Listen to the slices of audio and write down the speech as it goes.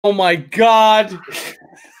Oh my God.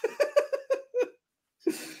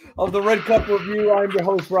 Of the Red Cup Review, I'm your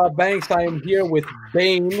host, Rob Banks. I am here with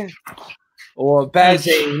Bane, or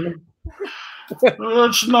Bazane.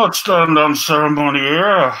 Let's not stand on ceremony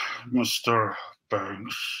here, Mr.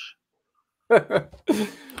 Banks.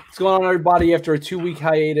 What's going on, everybody? After a 2-week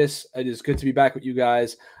hiatus, it is good to be back with you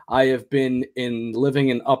guys. I have been living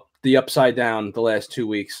in the upside down the last 2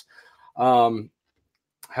 weeks.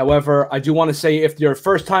 However, I do want to say, if you're a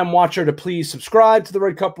first-time watcher, to please subscribe to the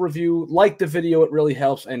Red Cup Review, like the video, it really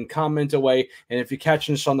helps, and comment away. And if you're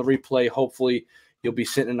catching this on the replay, hopefully you'll be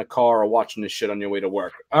sitting in a car or watching this shit on your way to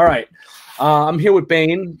work. All right. I'm here with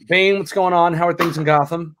Bane. Bane, what's going on? How are things in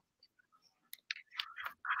Gotham?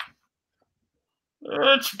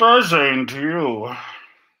 It's buzzing to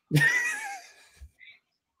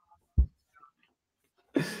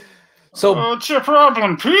you. So, what's your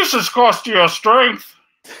problem? Peace has cost you your strength.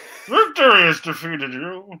 Victory has defeated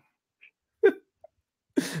you.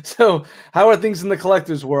 So, how are things in the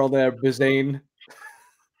collector's world there, Bazane?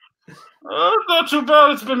 Not too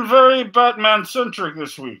bad. It's been very Batman-centric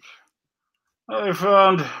this week.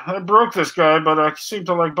 I broke this guy, but I seem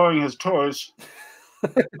to like buying his toys.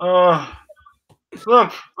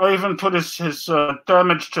 Look, I even put his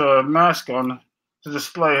damaged mask on to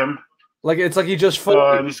display him. It's like he just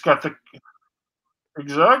fought. And he's got the...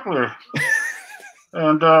 Exactly.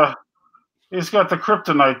 And he's got the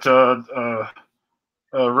kryptonite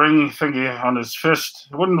ring thingy on his fist.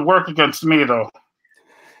 It wouldn't work against me, though.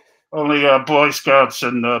 Only Boy Scouts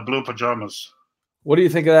in blue pajamas. What do you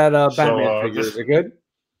think of that Batman figure? Is it good?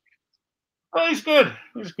 Oh, he's good.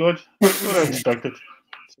 He's good. That's what I expected.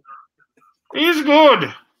 He's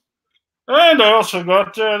good. And I also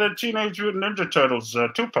got the Teenage Mutant Ninja Turtles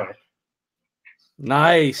 2-pack.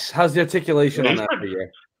 Nice. How's the articulation on that figure?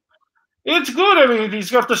 It's good. I mean,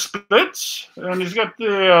 he's got the splits, and he's got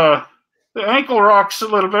the ankle rocks a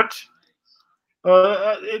little bit.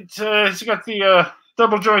 He's got the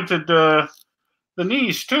double jointed the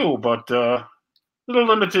knees too, but a little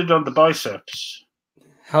limited on the biceps.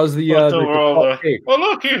 How's the overall? Oh,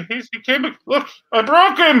 look, he came. Look, I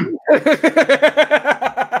broke him.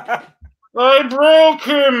 I broke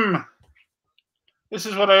him. This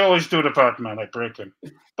is what I always do to Batman. I break him,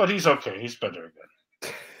 but he's okay. He's better again.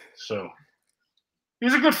 So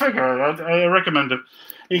he's a good figure. I recommend him.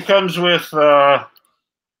 He comes with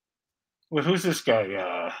who's this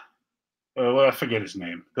guy? Well, I forget his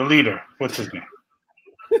name. The leader. What's his name?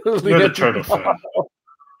 You're the turtle fan.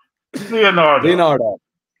 Leonardo.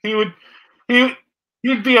 He'd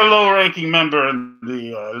be a low-ranking member in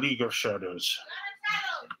the League of Shadows.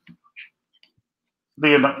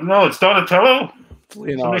 Leonardo. No, it's Donatello.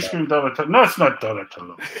 Leonardo. Somebody screamed Donatello. No, it's not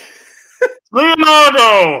Donatello.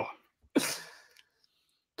 Leonardo. So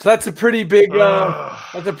that's a pretty big.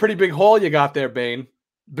 That's a pretty big haul you got there,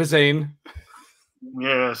 Bazane.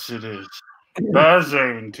 Yes, it is.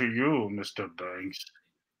 Bazane to you, Mr. Banks.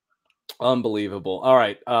 Unbelievable. All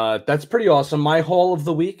right, that's pretty awesome. My haul of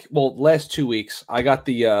the week, well, last 2 weeks, I got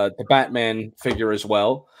the Batman figure as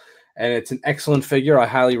well, and it's an excellent figure. I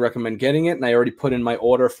highly recommend getting it, and I already put in my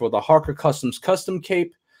order for the Harker Customs custom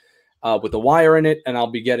cape with the wire in it, and I'll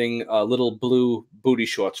be getting little blue booty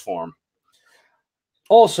shorts for him.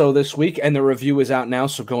 Also this week, and the review is out now,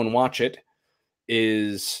 so go and watch it,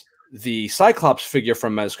 is the Cyclops figure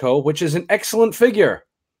from Mezco, which is an excellent figure.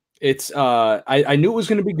 It's I knew it was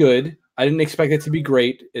going to be good. I didn't expect it to be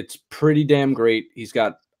great. It's pretty damn great. He's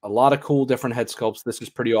got a lot of cool different head sculpts. This is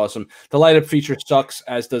pretty awesome. The light up feature sucks,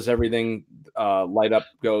 as does everything light up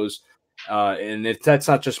goes. And that's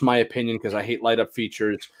not just my opinion, because I hate light up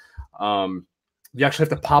features. You actually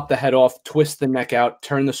have to pop the head off, twist the neck out,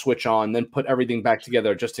 turn the switch on, then put everything back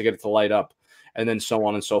together just to get it to light up, and then so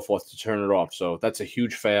on and so forth to turn it off. So that's a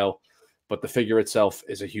huge fail. But the figure itself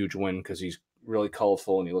is a huge win, because he's really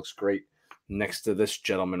colorful and he looks great next to this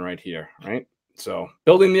gentleman right here, right? So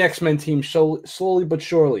building the X-Men team slowly but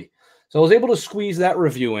surely. So I was able to squeeze that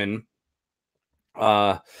review in.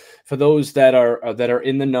 For those that are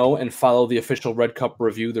in the know and follow the official Red Cup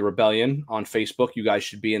Review, the Rebellion, on Facebook, you guys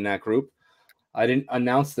should be in that group. I didn't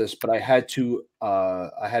announce this, but I had to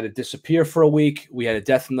disappear for a week. We had a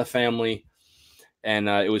death in the family, and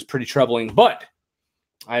it was pretty troubling. But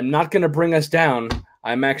I'm not going to bring us down.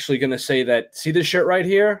 I'm actually going to say that, see this shirt right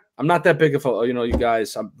here? I'm not that big of a, you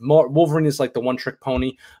guys, Wolverine is like the one-trick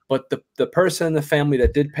pony, but the person in the family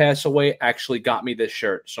that did pass away actually got me this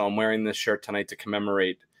shirt. So I'm wearing this shirt tonight to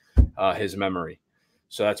commemorate his memory.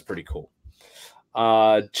 So that's pretty cool.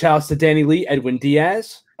 Shouts to Danny Lee, Edwin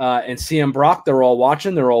Diaz, and CM Brock. They're all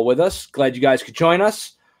watching. They're all with us. Glad you guys could join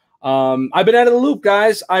us. I've been out of the loop,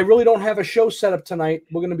 guys. I really don't have a show set up tonight.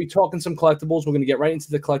 We're going to be talking some collectibles. We're going to get right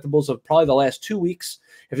into the collectibles of probably the last 2 weeks.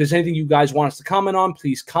 If there's anything you guys want us to comment on,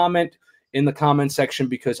 please comment in the comment section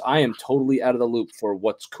because I am totally out of the loop for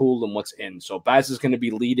what's cool and what's in. So Baz is going to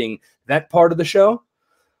be leading that part of the show.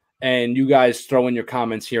 And you guys throw in your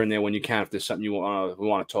comments here and there when you can. If there's something we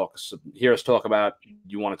want to hear us talk about,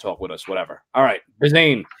 you want to talk with us, whatever. All right,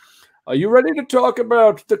 Bazane, are you ready to talk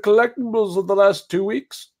about the collectibles of the last 2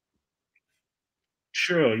 weeks?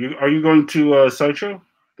 Sure. Are you going to Sideshow,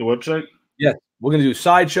 the website? Yeah, we're going to do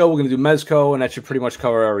Sideshow. We're going to do Mezco, and that should pretty much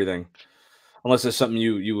cover everything. Unless there's something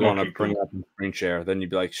you want to bring up and screen share. Then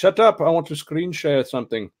you'd be like, shut up, I want to screen share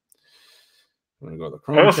something. I'm gonna go to the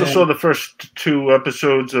Chrome I also tab. saw the first 2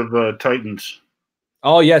 episodes of Titans.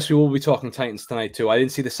 Oh, yes, we will be talking Titans tonight, too. I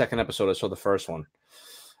didn't see the second episode. I saw the first one.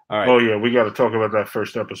 All right. Oh, yeah, we got to talk about that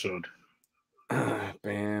first episode.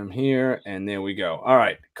 Bam, here, and there we go. All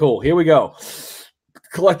right, cool. Here we go.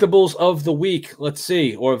 Collectibles of the week. Let's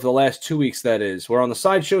see, or of the last 2 weeks, that is. We're on the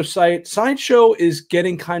Sideshow site. Sideshow is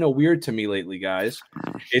getting kind of weird to me lately, guys.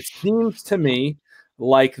 It seems to me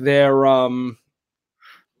like they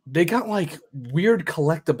got like weird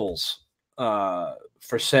collectibles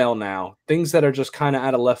for sale now. Things that are just kind of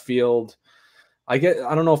out of left field. I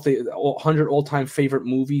don't know if the 100 all-time favorite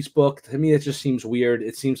movies book. To me, it just seems weird.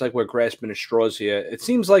 It seems like we're grasping at straws here. It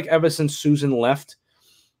seems like ever since Susan left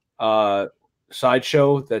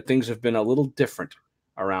Sideshow that things have been a little different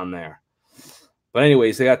around there. But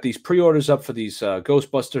anyways, they got these pre-orders up for these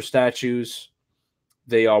Ghostbuster statues.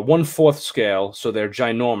 They are 1/4 scale, so they're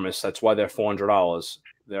ginormous. That's why they're $400.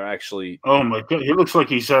 They're actually... Oh, my God. He looks like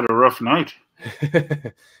he's had a rough night.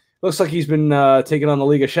 Looks like he's been taking on the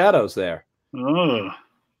League of Shadows there. Oh.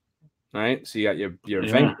 Right? So you got your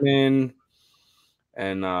Venkman,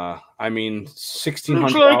 and I mean, $1,600.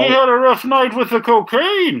 Looks like he had a rough night with the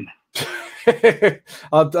cocaine.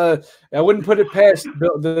 I wouldn't put it past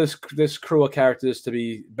this crew of characters to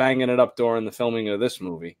be banging it up during the filming of this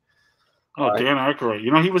movie. Oh, Dan Aykroyd.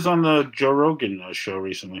 You know, he was on the Joe Rogan show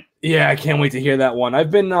recently. Yeah, I can't wait to hear that one. I've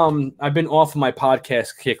been off my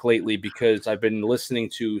podcast kick lately because I've been listening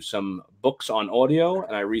to some books on audio,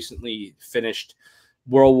 and I recently finished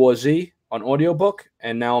World War Z on audiobook,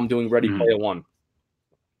 and now I'm doing Ready Player One.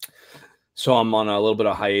 So I'm on a little bit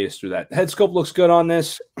of hiatus through that. Head sculpt looks good on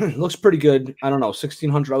this. Looks pretty good. I don't know,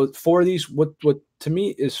 1,600. 4 of these. What to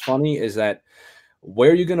me is funny is that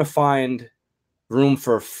where you're gonna find room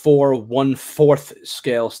for 4 1/4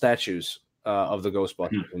 scale statues of the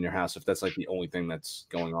Ghostbusters in your house, if that's like the only thing that's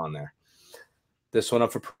going on there. This one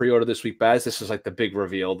up for pre-order this week, Baz. This is like the big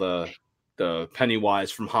reveal. The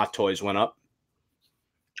Pennywise from Hot Toys went up.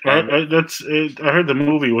 I heard the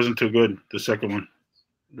movie wasn't too good, the second one.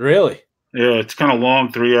 Really? Yeah, it's kind of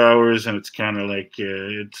long, 3 hours, and it's kind of like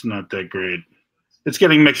it's not that great. It's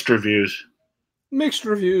getting mixed reviews. Mixed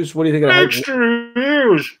reviews. What do you think of mixed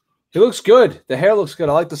reviews? He looks good. The hair looks good.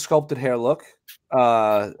 I like the sculpted hair look.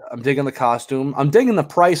 I'm digging the costume. I'm digging the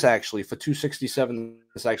price, actually, for $267.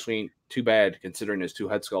 This actually ain't too bad, considering there's 2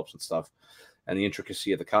 head sculpts and stuff, and the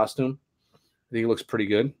intricacy of the costume. I think it looks pretty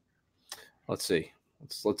good. Let's see.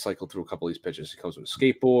 Let's cycle through a couple of these pictures. He comes with a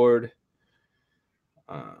skateboard.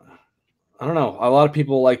 I don't know. A lot of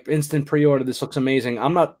people like instant pre-order. This looks amazing.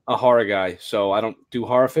 I'm not a horror guy, so I don't do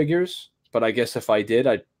horror figures. But I guess if I did,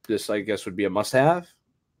 this I guess would be a must-have.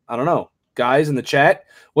 I don't know. Guys in the chat,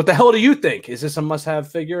 what the hell do you think? Is this a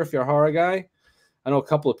must-have figure if you're a horror guy? I know a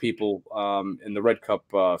couple of people in the Red Cup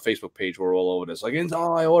Facebook page were all over this. Like,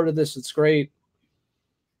 oh, I ordered this. It's great.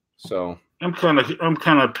 So I'm kind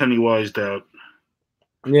of Pennywise out.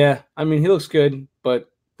 Yeah, I mean, he looks good,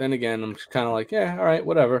 but then again, I'm kind of like, yeah, all right,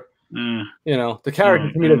 whatever. Mm. You know, the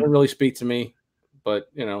character to me doesn't really speak to me, but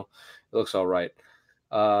you know, it looks all right.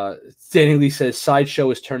 Danny Lee says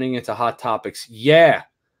Sideshow is turning into Hot Topics. Yeah.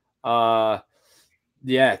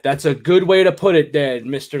 Yeah, that's a good way to put it, Dad,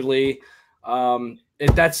 Mr. Lee.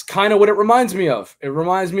 That's kind of what it reminds me of. It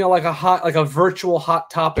reminds me of like a virtual Hot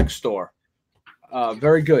Topic store.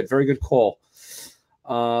 Very good call.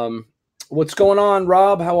 What's going on,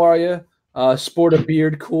 Rob? How are you? Sport a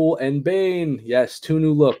beard, cool, and Bane. Yes, 2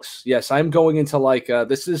 new looks. Yes, I'm going into like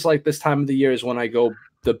this is like this time of the year is when I go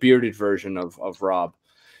the bearded version of Rob,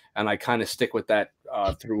 and I kind of stick with that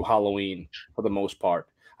through Halloween for the most part.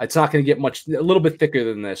 It's not going to get a little bit thicker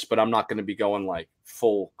than this, but I'm not going to be going like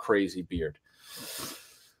full crazy beard.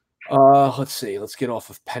 Let's see. Let's get off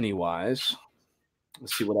of Pennywise.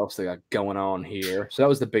 Let's see what else they got going on here. So that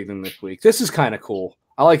was the big thing this week. This is kind of cool.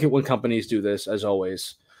 I like it when companies do this, as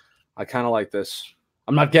always. I kind of like this.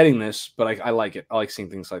 I'm not getting this, but I like it. I like seeing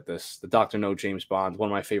things like this. The Dr. No James Bond, one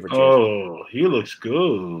of my favorite James Bond. Oh, he looks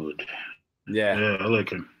good. Yeah. Yeah, I like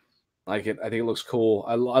him. Like it. I think it looks cool.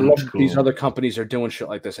 I Looks love these cool. other companies are doing shit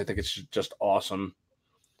like this. I think it's just awesome.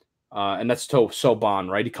 And that's so Bond,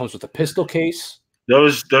 right? He comes with a pistol case. That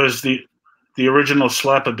was the original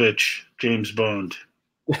slap-a-bitch James Bond.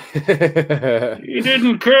 He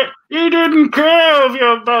didn't care. He didn't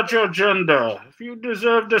care about your gender. If you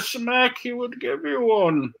deserved a smack, he would give you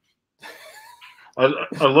one. I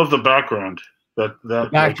love the background. That the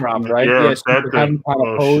backdrop, like, right? yeah, Yes, that have him thing. kind of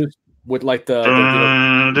Oh, posed with like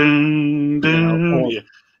dun, dun, dun. cool. Yeah.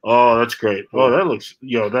 Oh, that's great. Cool. Oh, that looks.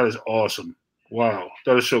 That is awesome. Wow,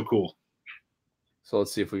 that is so cool. So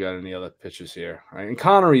let's see if we got any other pictures here. Right? And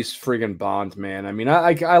Connery's friggin' Bond, man. I mean,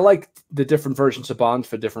 I like the different versions of Bond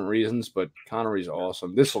for different reasons, but Connery's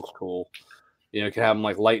awesome. This looks cool. You can have him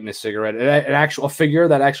like lighting a cigarette. An actual figure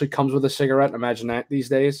that actually comes with a cigarette. Imagine that these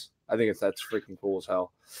days. I think that's freaking cool as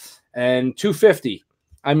hell. And $250.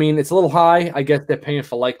 I mean, it's a little high. I guess they're paying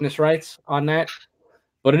for likeness rights on that,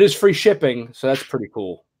 but it is free shipping, so that's pretty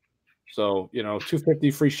cool. So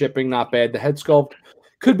 $250 free shipping, not bad. The head sculpt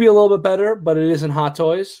could be a little bit better, but it is in Hot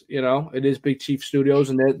Toys. It is Big Chief Studios,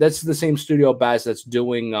 and that's the same studio Baz that's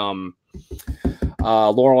doing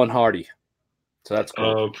Laurel and Hardy. So that's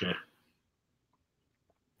cool. Okay.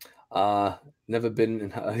 Never been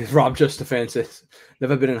in Rob Justafan says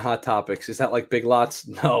never been in Hot Topics. Is that like Big Lots?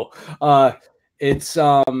 No. It's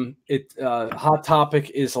Hot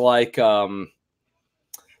Topic is like you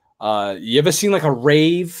ever seen like a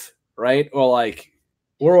rave, right? Or like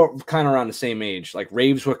we're kind of around the same age. Like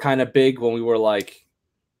raves were kind of big when we were like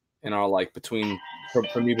like between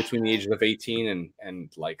for me between the ages of 18 and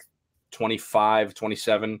like 25,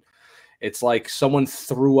 27. It's like someone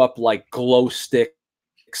threw up like glow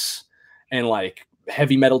sticks and like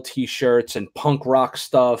heavy metal t-shirts and punk rock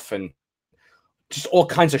stuff and just all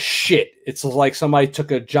kinds of shit. It's like somebody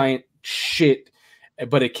took a giant shit,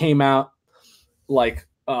 but it came out like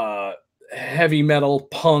heavy metal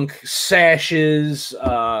punk sashes,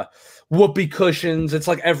 whoopee cushions. It's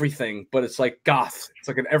like everything, but it's like goth. It's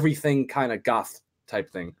like an everything kind of goth type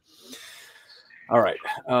thing. All right.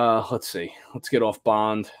 Let's see. Let's get off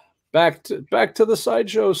Bond. Back to the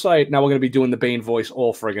Sideshow site. Now we're going to be doing the Bane voice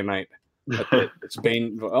all friggin' night. That's it. It's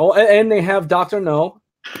Bane. Oh, and they have Dr. No.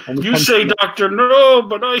 You say Dr. No,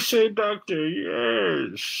 but I say Dr.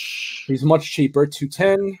 Yes. He's much cheaper,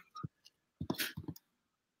 $210.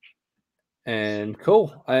 And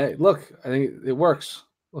cool. I think it works.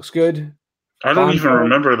 Looks good. I don't even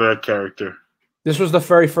remember that character. This was the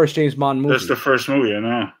very first James Bond movie. That's the first movie, I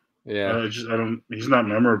know. Yeah. I don't. He's not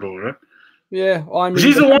memorable, right? Yeah. Well, I mean,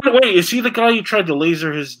 he's the one. Wait, is he the guy who tried to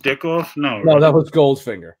laser his dick off? No. No, that was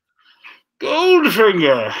Goldfinger.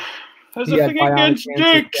 Goldfinger has a thing against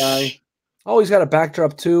dicks. Oh, he's got a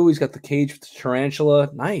backdrop too. He's got the cage with the tarantula.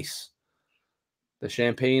 Nice. The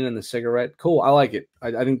champagne and the cigarette. Cool. I like it.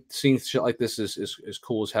 I think seeing shit like this is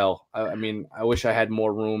cool as hell. I mean, I wish I had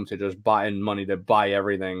more room to just buy and money to buy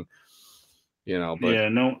everything. But yeah,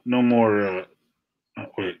 no more.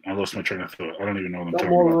 Wait, I lost my train of thought. I don't even know what I'm talking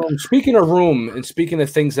more about. Room. Speaking of room and speaking of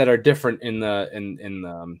things that are different in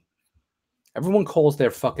everyone calls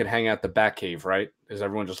their fucking hangout the Batcave, right? Because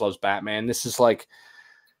everyone just loves Batman. This is like,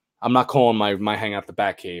 I'm not calling my hangout the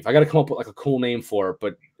Batcave. I got to come up with like a cool name for it,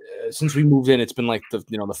 but since we moved in, it's been like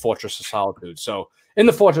the Fortress of Solitude. So in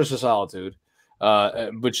the Fortress of Solitude,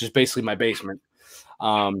 which is basically my basement,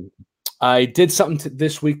 I did something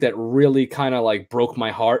this week that really kind of like broke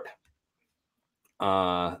my heart.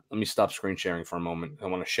 Let me stop screen sharing for a moment. I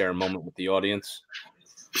want to share a moment with the audience.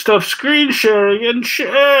 Stop screen sharing and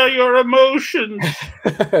share your emotions.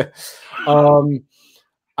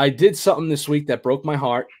 I did something this week that broke my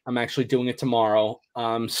heart. I'm actually doing it tomorrow.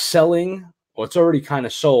 I'm selling, or it's already kind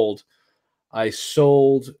of sold. I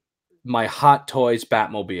sold my Hot Toys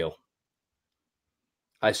Batmobile.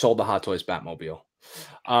 I sold the Hot Toys Batmobile.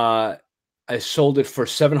 I sold it for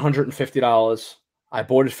 $750. I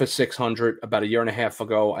bought it for $600 about a year and a half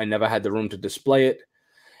ago. I never had the room to display it.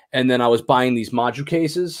 And then I was buying these module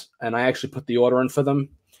cases, and I actually put the order in for them.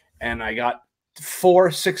 And I got 4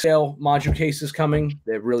 6-scale module cases coming.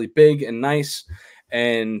 They're really big and nice.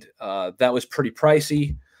 And that was pretty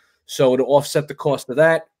pricey. So to offset the cost of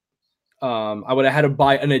that, I would have had to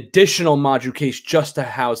buy an additional module case just to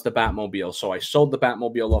house the Batmobile. So I sold the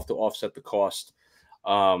Batmobile off to offset the cost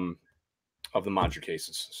of the module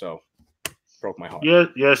cases. So broke my heart. Yeah,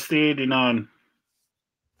 yes, the 89.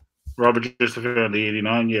 Robert just found the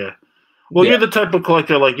 89, yeah. Well, you're the type of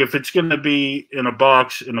collector, like, if it's going to be in a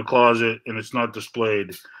box in a closet and it's not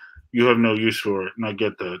displayed, you have no use for it, and I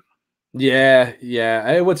get that. Yeah, yeah.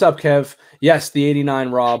 Hey, what's up, Kev? Yes, the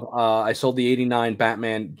 89 Rob. I sold the 89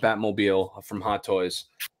 Batman Batmobile from Hot Toys.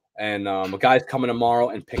 And a guy's coming tomorrow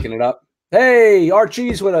and picking it up. Hey,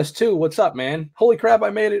 Archie's with us too. What's up, man? Holy crap, I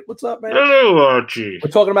made it. What's up, man? Hello, Archie.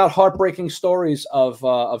 We're talking about heartbreaking stories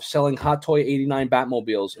of selling Hot Toy 89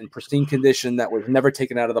 Batmobiles in pristine condition that was never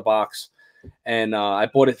taken out of the box. And I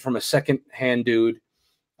bought it from a second-hand dude.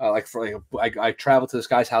 I traveled to this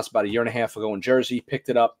guy's house about a year and a half ago in Jersey, picked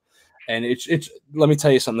it up. And it's let me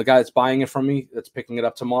tell you something. The guy that's buying it from me, that's picking it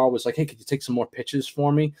up tomorrow, was like, "Hey, could you take some more pictures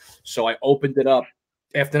for me?" So I opened it up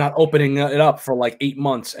after not opening it up for like 8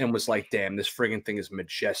 months, and was like, "Damn, this friggin' thing is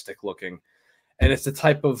majestic looking." And it's the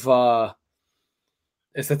type of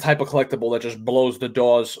collectible that just blows the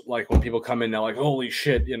doors. Like when people come in, they're like, "Holy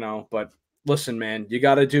shit," you know. But listen, man, you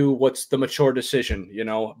got to do what's the mature decision. You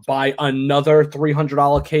know, buy another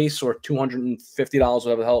 $300 case or $250,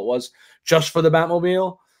 whatever the hell it was, just for the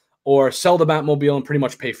Batmobile, or sell the Batmobile and pretty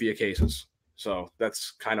much pay for your cases. So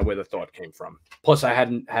that's kind of where the thought came from. Plus, I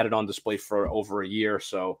hadn't had it on display for over a year,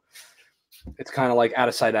 so it's kind of like out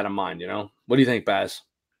of sight, out of mind. You know, what do you think, Baz?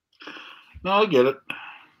 No, I get it.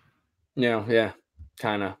 Yeah,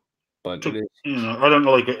 kind of. But it is. I don't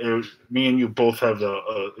know. Like me and you both have the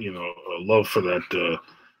a love for that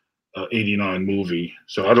 89 movie.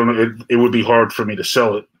 So I don't know. It would be hard for me to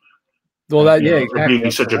sell it. Well, exactly.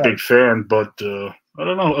 Being such a big fan, but I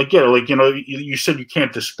don't know. I get it. Like you said, you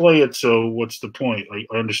can't display it. So what's the point? I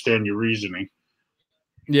understand your reasoning.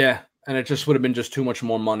 Yeah, and it just would have been just too much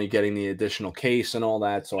more money getting the additional case and all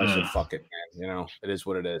that. So I said, "Fuck it, man. You know, it is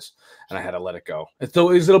what it is," and I had to let it go.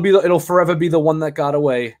 It'll forever be the one that got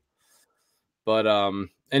away. But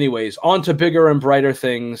anyways, on to bigger and brighter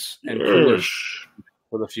things and cooler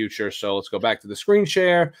for the future. So let's go back to the screen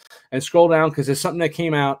share and scroll down because there's something that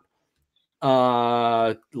came out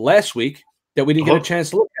last week that we didn't get a chance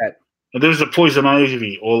to look at. And there's a Poison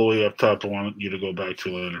Ivy all the way up top. I want you to go back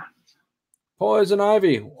to later. Poison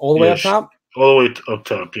Ivy all the way up top? All the way up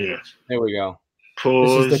top, yeah. There we go.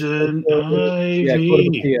 Poison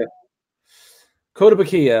Ivy. Yeah,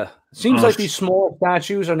 Kotobukiya. Seems like these small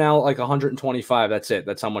statues are now like 125. That's it.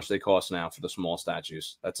 That's how much they cost now for the small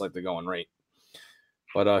statues. That's like the going rate.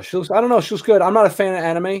 But she looks, I don't know, she looks good. I'm not a fan of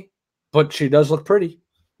anime, but she does look pretty.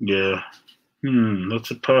 Yeah.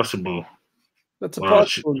 That's a possible. That's a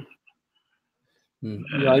possible. You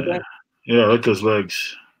like that? Yeah, I like those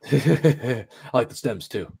legs. I like the stems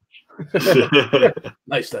too.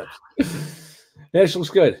 Nice stems. Yeah, she looks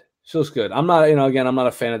good. She looks good. I'm not, again, I'm not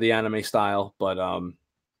a fan of the anime style, but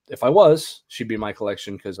if I was, she'd be in my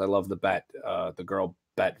collection because I love the girl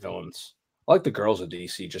Bat villains. I like the girls of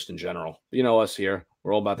DC just in general. You know us here.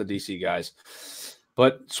 We're all about the DC guys.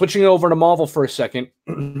 But switching over to Marvel for a second,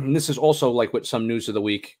 this is also like with some news of the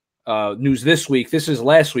week. News this week. This is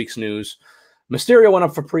last week's news. Mysterio went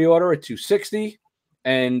up for pre-order at $260,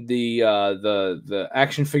 and the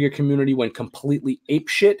action figure community went completely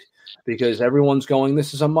apeshit because everyone's going,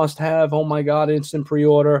 "This is a must-have. Oh my god, instant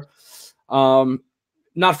pre-order."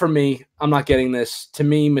 Not for me. I'm not getting this. To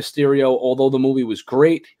me, Mysterio, although the movie was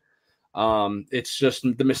great, it's just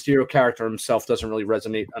the Mysterio character himself doesn't really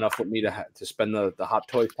resonate enough with me to spend the Hot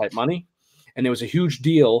Toys type money. And it was a huge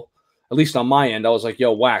deal, at least on my end. I was like,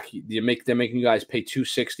 "Yo, whack! They're making you guys pay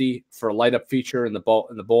 $260 for a light up feature in the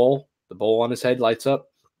bowl on his head lights up,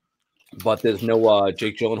 but there's no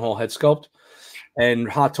Jake Gyllenhaal head sculpt."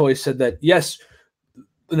 And Hot Toys said that yes,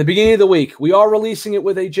 in the beginning of the week, we are releasing it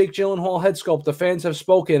with a Jake Gyllenhaal head sculpt. The fans have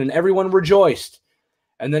spoken, and everyone rejoiced.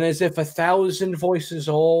 And then, as if 1,000 voices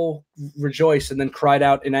all rejoiced and then cried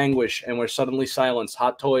out in anguish, and were suddenly silenced.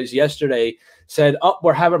 Hot Toys yesterday said, "Oh,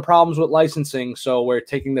 we're having problems with licensing, so we're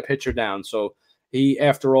taking the picture down." So he,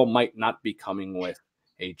 after all, might not be coming with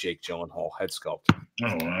a Jake Gyllenhaal head sculpt.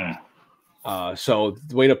 Oh wow! So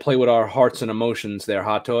the way to play with our hearts and emotions there,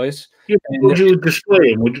 Hot Toys. Yeah, would you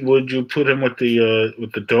display him? Would you put him with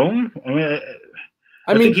the dome?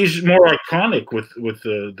 I think he's more iconic with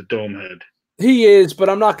the dome head. He is, but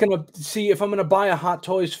I'm not going to see if I'm going to buy a Hot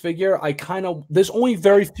Toys figure. There's only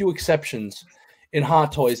very few exceptions in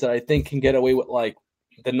Hot Toys that I think can get away with like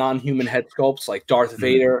the non-human head sculpts, like Darth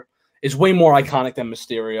Vader is way more iconic than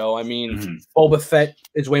Mysterio. I mean, Boba Fett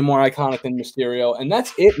is way more iconic than Mysterio, and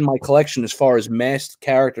that's it in my collection as far as masked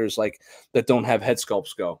characters like that don't have head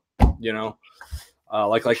sculpts go.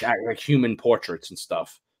 Like human portraits and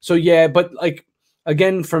stuff. So yeah, but like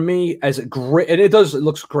again, for me, as a great, and it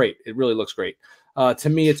looks great. It really looks great. To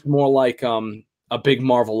me, it's more like a big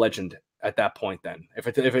Marvel legend at that point. Then, if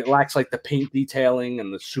it lacks like the paint detailing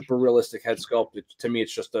and the super realistic head sculpt, to me,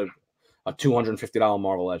 it's just a a $250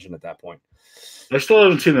 Marvel Legend at that point. I still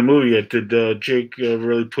haven't seen the movie yet. Did Jake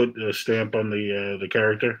really put a stamp on the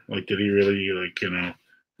character? Like, did he really It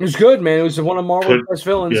was good, man. It was one of Marvel's best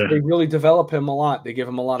villains. Yeah. They really develop him a lot. They give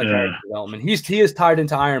him a lot of character development. He is tied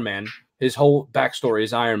into Iron Man. His whole backstory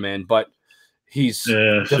is Iron Man, but he's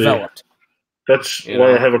developed. See, that's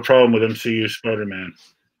why I have a problem with MCU Spider-Man.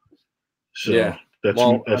 So that's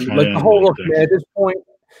my the whole look, man,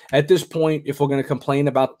 at this point, if we're going to complain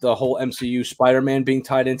about the whole MCU Spider-Man being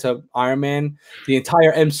tied into Iron Man, the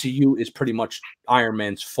entire MCU is pretty much Iron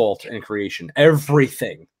Man's fault and creation.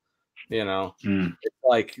 Everything. It's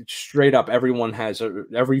like straight up everyone has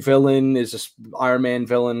every villain is a Iron Man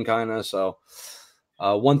villain kind of. So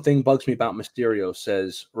one thing bugs me about Mysterio,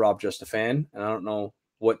 says Rob Just a Fan, and I don't know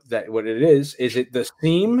what it is. Is it the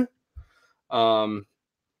theme? Not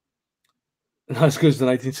as good as the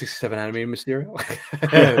 1967 animated Mysterio.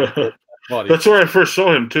 That's where I first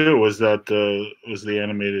saw him too. Was the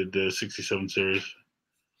animated 67 series?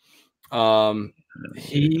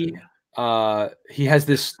 He has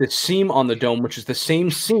this seam on the dome, which is the same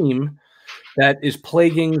seam that is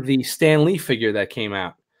plaguing the Stan Lee figure that came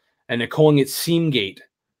out, and they're calling it Seam Gate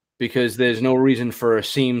because there's no reason for a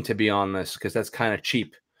seam to be on this because that's kind of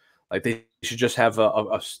cheap. Like they should just have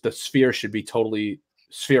the sphere should be totally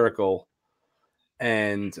spherical,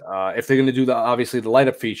 and if they're going to do obviously the light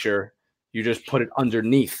up feature, you just put it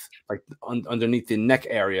underneath, like underneath the neck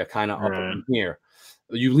area, kind of up in here.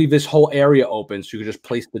 You leave this whole area open, so you can just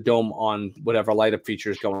place the dome on whatever light up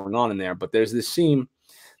feature is going on in there. But there's this seam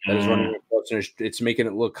that is running across, and it's making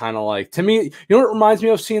it look kind of like, to me, you know what it reminds me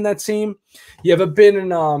of seeing that seam? You ever been in,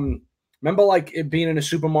 remember like it being in a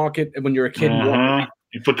supermarket when you're a kid? You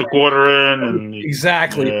put the quarter in. And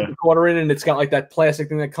exactly. You put the quarter in, and it's got like that plastic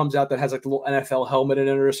thing that comes out that has like the little NFL helmet in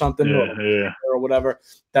it or something. Or whatever.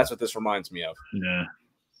 That's what this reminds me of. Yeah.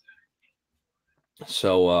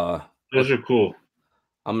 So those are cool.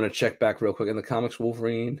 I'm going to check back real quick. In the comics,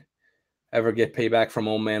 Wolverine ever get payback from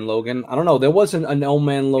Old Man Logan? I don't know. There wasn't an Old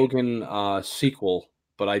Man Logan sequel,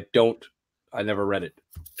 but I never read it.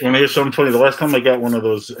 You want to hear something funny? The last time I got one of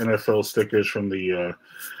those NFL stickers from the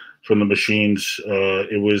machines,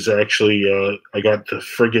 it was actually I got the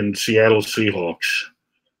friggin' Seattle Seahawks.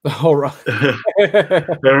 All right. I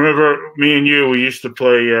remember me and you, we used to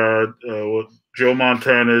play Joe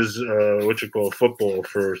Montana's football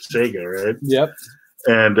for Sega, right? Yep.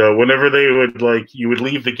 And whenever they would you would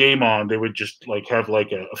leave the game on, they would just have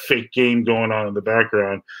a fake game going on in the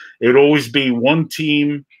background. It would always be one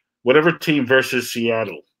team, whatever team versus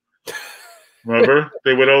Seattle. Remember?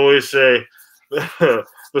 They would always say the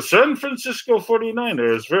San Francisco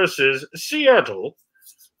 49ers versus Seattle.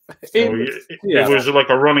 So it was like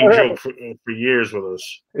a running joke for years with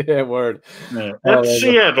us. Yeah, word. Yeah. That's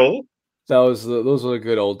Seattle. Those were the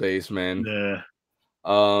good old days, man. Yeah.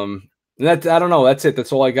 I don't know. That's it.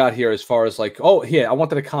 That's all I got here as far as I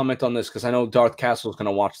wanted to comment on this because I know Darth Castle is going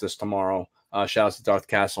to watch this tomorrow. Shout out to Darth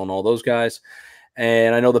Castle and all those guys.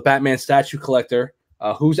 And I know the Batman statue collector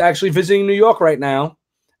who's actually visiting New York right now,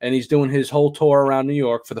 and he's doing his whole tour around New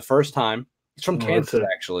York for the first time. He's from Kansas,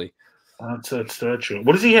 actually. That's that statue.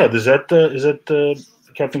 What does he have? Is that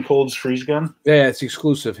Captain Cold's freeze gun? Yeah, it's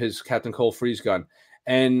exclusive. His Captain Cold freeze gun.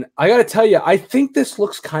 And I got to tell you, I think this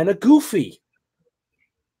looks kind of goofy.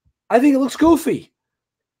 I think it looks goofy.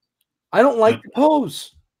 I don't like the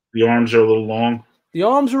pose. The arms are a little long. The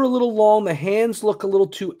arms are a little long. The hands look a little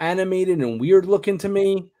too animated and weird looking to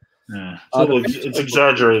me. Yeah, it's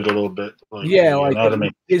exaggerated a little bit.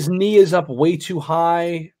 His knee is up way too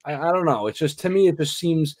high. I don't know. It's just, to me, it just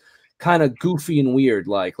seems kind of goofy and weird.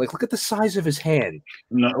 Like look at the size of his hand.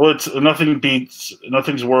 No, well,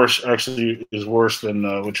 nothing's worse. Actually, is worse than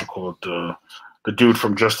the dude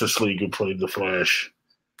from Justice League who played the Flash.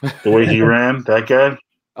 The way he ran, that guy.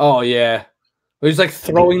 Oh yeah, he's like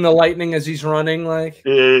throwing the lightning as he's running. Like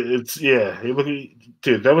dude,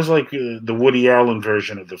 that was like the Woody Allen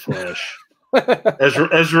version of the Flash.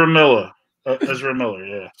 Ezra Miller,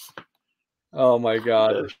 yeah. Oh my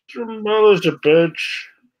God, Ezra Miller's a bitch.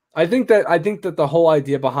 I think that the whole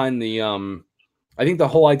idea behind the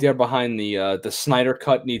the Snyder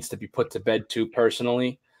cut needs to be put to bed too.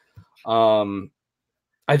 Personally,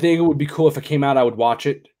 I think it would be cool if it came out. I would watch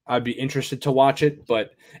it. I'd be interested to watch it.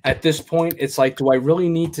 But at this point, it's like, do I really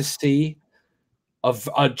need to see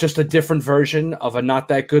just a different version of a not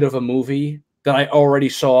that good of a movie that I already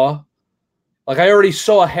saw? Like, I already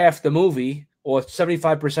saw half the movie or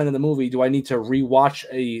 75% of the movie. Do I need to rewatch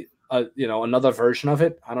another version of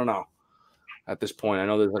it? I don't know. At this point, I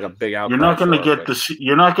know there's like a big outcry. You're not going to get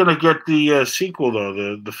the sequel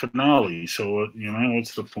though, the finale. So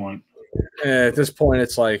what's the point? At this point,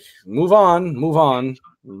 it's like move on, move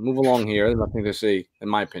along here. There's nothing to see, in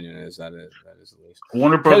my opinion. That is at least.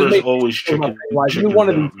 Warner Brothers always chicken One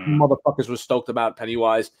of these Batman. motherfuckers was stoked about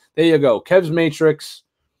Pennywise. There you go, Kev's Matrix.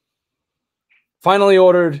 Finally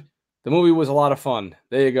ordered. The movie was a lot of fun.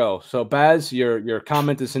 There you go. So Baz, your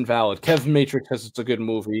comment is invalid. Kev's Matrix says it's a good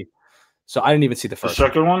movie. So I didn't even see the first. The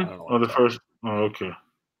second one or the first? Oh, okay.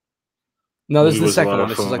 No, this is the second one.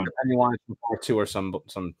 This is like the Pennywise Part 2 or some.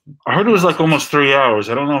 I heard it was like almost 3 hours.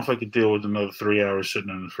 I don't know if I could deal with another 3 hours sitting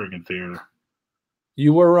in the freaking theater.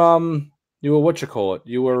 You were what you call it?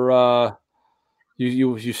 You were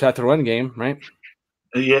you sat through Endgame, right?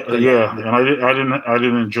 Yeah, and I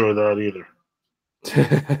didn't enjoy that either.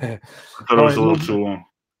 I thought it was a little too long.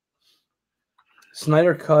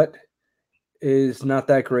 Snyder Cut is not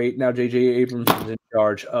that great. Now J.J. Abrams is in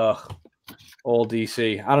charge. All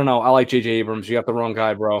DC. I don't know. I like J.J. Abrams. You got the wrong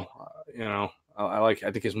guy, bro.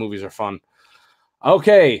 I think his movies are fun.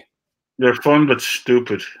 Okay. They're fun but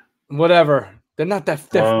stupid. Whatever. They're not that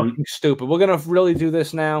fucking stupid. We're gonna really do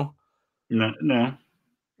this now. No.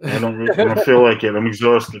 I don't feel like it. I'm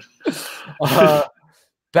exhausted.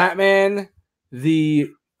 Batman,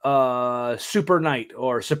 the Super Knight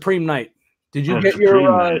or Supreme Knight. Did you get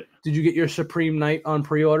your Supreme Knight on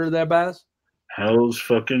pre-order there, Baz? Hell's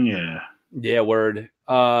fucking yeah. Yeah, word.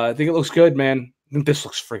 I think it looks good, man. I think this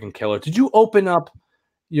looks freaking killer. Did you open up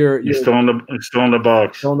it's still in the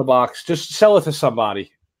box. Still in the box. Just sell it to somebody.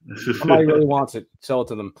 Somebody really wants it. Sell it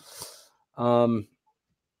to them. So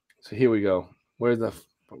here we go.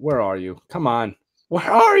 Where are you? Come on. Where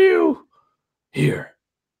are you? Here.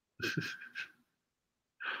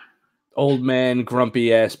 Old man,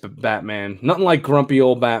 grumpy ass Batman. Nothing like grumpy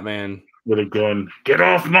old Batman. With a gun. Get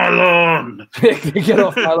off my lawn. Get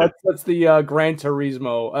off my lawn. That's the Gran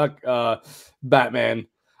Turismo Batman.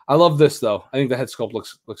 I love this though. I think the head sculpt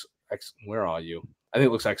looks where are you? I think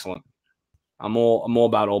it looks excellent. I'm all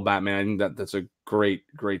about old Batman. I think that's a great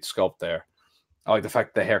sculpt there. I like the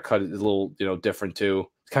fact the haircut is a little, different too.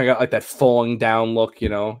 It's kind of got like that falling down look, a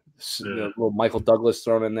little Michael Douglas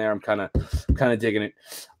thrown in there. I'm kind of digging it.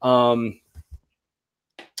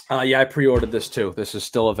 Yeah, I pre-ordered this too. This is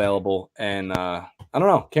still available, and I don't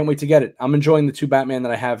know. Can't wait to get it. I'm enjoying the two Batman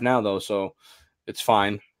that I have now, though, so it's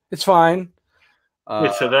fine. It's fine.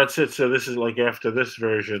 So that's it. So this is like after this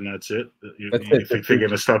version, that's it. You think they're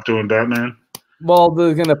gonna stop doing Batman? Well,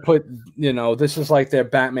 they're gonna put, this is like their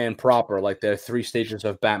Batman proper, like their 3 stages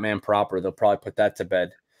of Batman proper. They'll probably put that to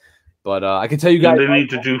bed. But I can tell you guys, they need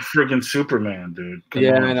to do friggin' Superman, dude. Come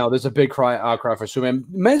on. I know. There's a big cry for Superman.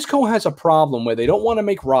 Mezco has a problem where they don't want to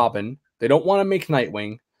make Robin, they don't want to make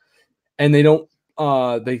Nightwing, and they don't.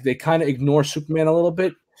 They kind of ignore Superman a little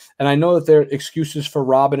bit. And I know that their excuses for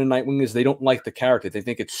Robin and Nightwing is they don't like the character. They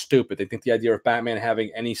think it's stupid. They think the idea of Batman having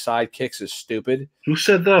any sidekicks is stupid. Who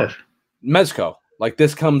said that? Mezco. Like,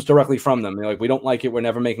 this comes directly from them. They're like, we don't like it. We're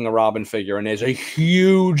never making a Robin figure, and there's a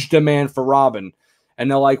huge demand for Robin. And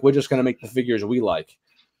they're like, we're just going to make the figures we like.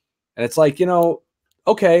 And it's like,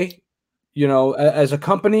 okay, as a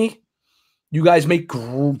company, you guys make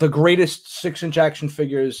the greatest 6-inch action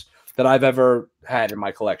figures that I've ever had in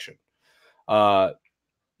my collection.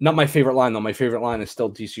 Not my favorite line, though. My favorite line is still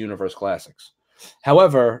DC Universe Classics.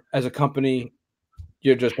 However, as a company,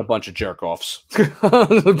 you're just a bunch of jerk-offs.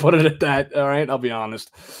 Put it at that, all right? I'll be honest.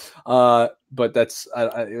 But that's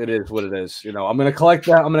it is what it is. I'm gonna collect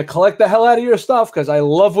that. I'm gonna collect the hell out of your stuff because I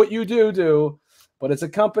love what you do. But as a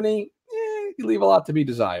company, you leave a lot to be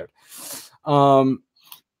desired. I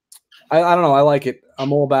don't know. I like it.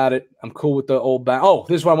 I'm all about it. I'm cool with the old bat. Oh,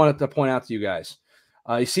 this is what I wanted to point out to you guys.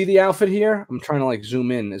 You see the outfit here? I'm trying to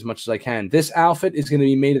zoom in as much as I can. This outfit is going to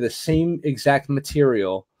be made of the same exact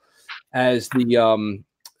material as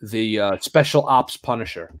the Special Ops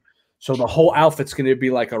Punisher. So the whole outfit's going to be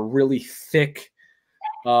like a really thick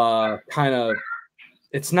kind of.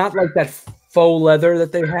 It's not like that faux leather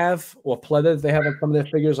that they have or pleather that they have on some of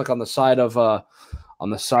their figures, like on the side of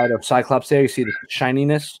Cyclops. There, you see the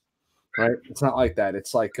shininess, right? It's not like that.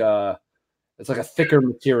 It's like a thicker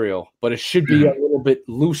material, but it should be a little bit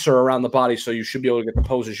looser around the body, so you should be able to get the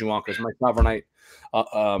poses you want. Because my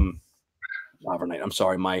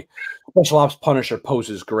my Special Ops Punisher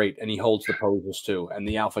poses great, and he holds the poses too. And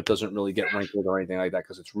the outfit doesn't really get wrinkled or anything like that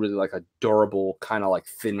because it's really like a durable kind of like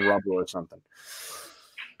thin rubber or something.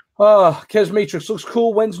 Kez Matrix looks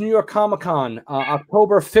cool. When's New York Comic Con?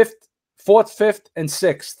 October 5th, 4th, 5th, and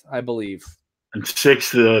 6th, I believe. And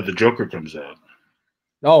 6th, the Joker comes out.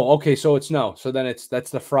 Oh, okay. So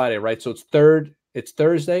that's the Friday, right? So it's Thursday.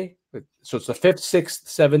 So it's the 5th, 6th,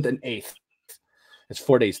 7th, and 8th. It's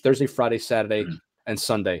 4 days: Thursday, Friday, Saturday, and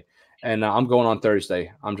Sunday. And I'm going on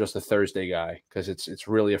Thursday. I'm just a Thursday guy because it's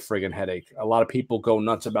really a friggin' headache. A lot of people go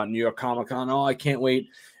nuts about New York Comic Con. Oh, I can't wait.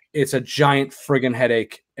 It's a giant friggin'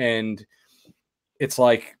 headache, and it's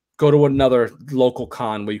like go to another local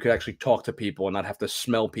con where you could actually talk to people and not have to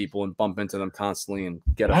smell people and bump into them constantly and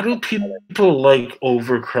get a. Why do people like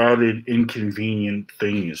overcrowded, inconvenient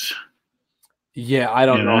things? Yeah, I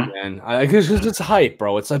don't know, man. I guess it's hype,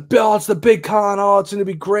 bro. It's like, Bill, it's the big con. Oh, it's gonna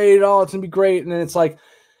be great. Oh, it's gonna be great. And then it's like,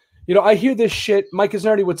 I hear this shit. Mike is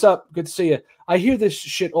nerdy. What's up? Good to see you. I hear this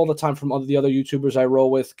shit all the time from the other YouTubers I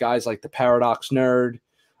roll with, guys like the Paradox Nerd,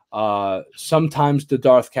 sometimes the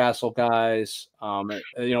Darth Castle guys. Paradox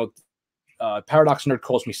Nerd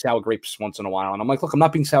calls me sour grapes once in a while, and I'm like, look, I'm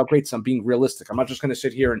not being sour grapes. I'm being realistic. I'm not just gonna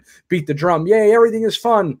sit here and beat the drum. Yay, everything is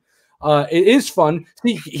fun. It is fun.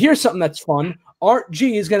 See, here's something that's fun. Art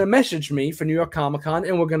G is going to message me for New York Comic Con,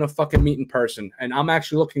 and we're going to fucking meet in person. And I'm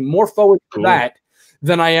actually looking more forward to that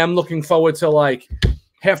than I am looking forward to like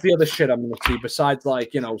half the other shit I'm going to see. Besides,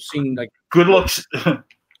 like seeing like good looks,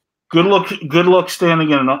 good luck standing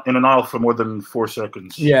in an aisle for more than 4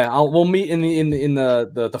 seconds. Yeah, we'll meet in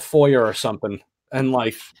the foyer or something, and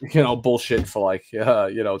like bullshit for like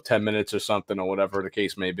 10 minutes or something or whatever the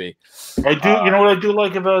case may be. I do. You know what I do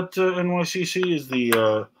like about NYCC is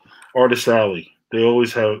the Artist Alley. They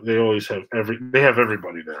have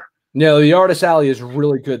everybody there. Yeah, the Artist Alley is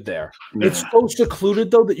really good there. Yeah. It's so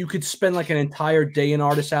secluded though that you could spend like an entire day in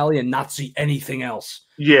Artist Alley and not see anything else.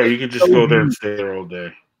 Yeah, you could just go there and stay there all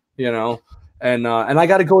day. And I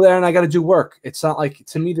got to go there and I got to do work. It's not like,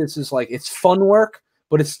 to me, this is like, it's fun work,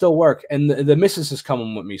 but it's still work. And the missus is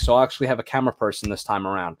coming with me, so I'll actually have a camera person this time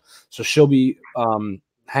around. So she'll be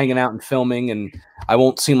hanging out and filming, and I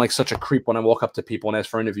won't seem like such a creep when I walk up to people and ask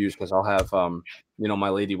for interviews because I'll have my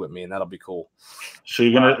lady with me, and that'll be cool. So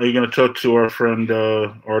are you gonna talk to our friend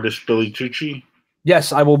artist Billy Tucci?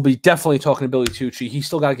 Yes, I will be definitely talking to Billy Tucci. He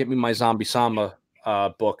still got to get me my Zombie Samba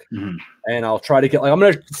book, and I'll try to get I'm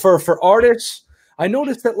gonna for artists. I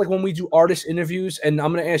noticed that like when we do artist interviews, and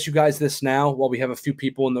I'm gonna ask you guys this now while we have a few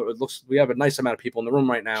people we have a nice amount of people in the room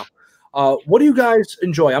right now. What do you guys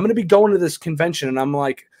enjoy? I'm gonna be going to this convention, and I'm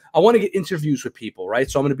like, I want to get interviews with people,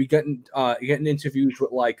 right? So I'm gonna be getting interviews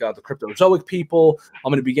with like the Cryptozoic people.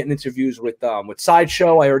 I'm gonna be getting interviews with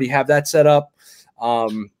Sideshow. I already have that set up.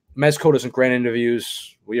 Mezco doesn't grant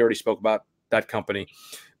interviews. We already spoke about that company,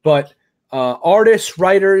 but artists,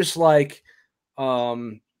 writers, like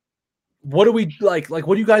what do we like what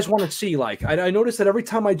do you guys want to see? Like I noticed that every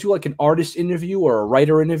time I do like an artist interview or a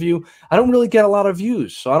writer interview, I don't really get a lot of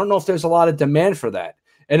views. So I don't know if there's a lot of demand for that.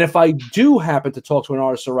 And if I do happen to talk to an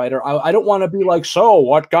artist or writer, I don't want to be like, so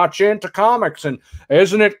what got you into comics? And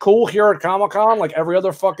isn't it cool here at Comic-Con? Like every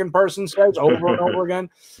other fucking person says over and over again.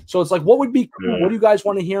 So it's like, what would be cool? What do you guys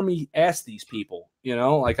want to hear me ask these people?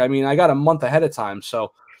 Like, I mean, I got a month ahead of time.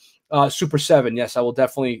 So Super 7, yes, I will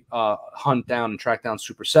definitely hunt down and track down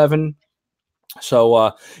Super 7.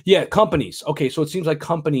 So yeah, companies. Okay, so it seems like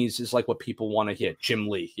companies is like what people want to hear. Jim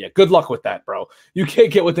Lee. Yeah, good luck with that, bro. You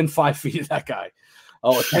can't get within 5 feet of that guy.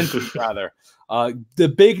 Oh, 10 feet rather. The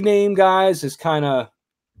big name guys is kind of,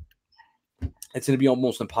 it's going to be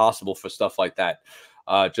almost impossible for stuff like that,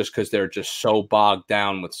 just because they're just so bogged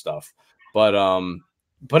down with stuff. But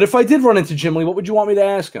if I did run into Jim Lee, what would you want me to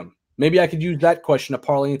ask him? Maybe I could use that question to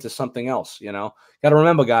parlay into something else, Got to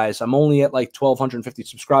remember, guys, I'm only at like 1,250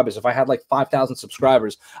 subscribers. If I had like 5,000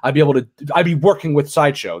 subscribers, I'd be working with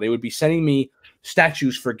Sideshow. They would be sending me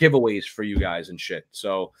statues for giveaways for you guys and shit.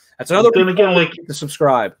 So that's another thing again, like to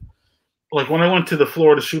subscribe. Like when I went to the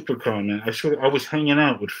Florida SuperCon, man, I was hanging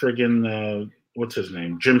out with friggin' what's his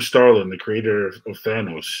name? Jim Starlin, the creator of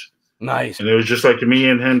Thanos. Nice. And it was just like me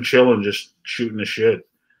and him chilling, just shooting the shit.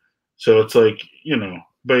 So it's like,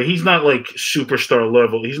 but he's not like superstar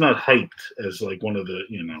level. He's not hyped as like one of the,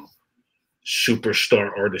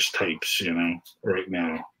 superstar artist types, right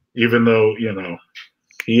now. Even though,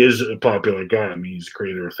 he is a popular guy. I mean, he's the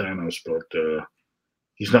creator of Thanos, but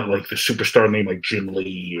he's not like the superstar name like Jim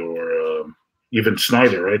Lee or even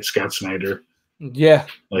Snyder, right? Scott Snyder. Yeah.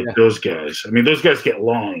 Those guys. I mean, those guys get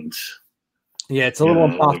lines. Yeah, it's a little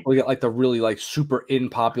impossible to get like the really like super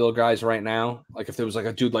popular guys right now. Like if there was like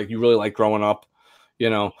a dude like you really like growing up,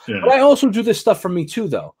 Yeah. But I also do this stuff for me too,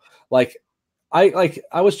 though. Like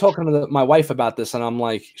I was talking to my wife about this, and I'm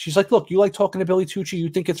like, she's like, look, you like talking to Billy Tucci? You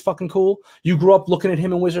think it's fucking cool? You grew up looking at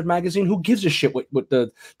him in Wizard magazine. Who gives a shit what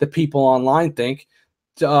the people online think?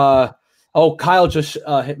 Kyle just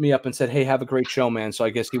hit me up and said, hey, have a great show, man. So I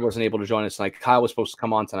guess he wasn't able to join us tonight. Kyle was supposed to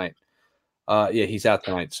come on tonight. Yeah, he's out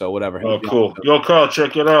tonight, so whatever. Oh, cool. Yo, Kyle,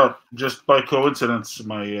 check it out. Just by coincidence,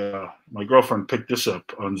 my girlfriend picked this up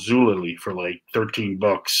on Zulily for like $13.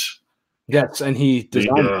 Yes, and he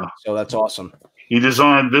designed it, so that's awesome. He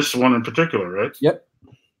designed this one in particular, right? Yep.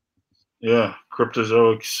 Yeah,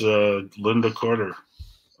 Cryptozoic's Linda Carter,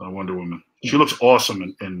 Wonder Woman. She looks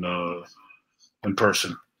awesome in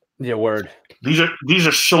person. Yeah, word. These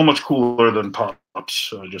are so much cooler than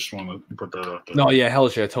Pops. I just want to put that out there. No, yeah, hell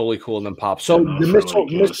yeah, totally cooler than Pops. So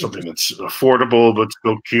the something that's affordable but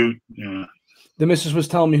still cute. Yeah. The missus was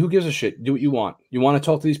telling me, who gives a shit? Do what you want. You want to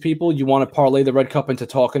talk to these people? You want to parlay the red cup into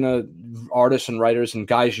talking to artists and writers and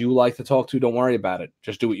guys you like to talk to? Don't worry about it.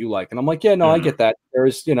 Just do what you like. And I'm like, yeah, no, I get that. There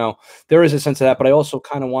is, there is a sense of that, but I also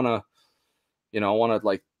kind of want to,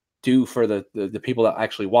 like do for the people that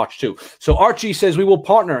actually watch too. So Archie says we will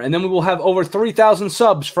partner, and then we will have over 3,000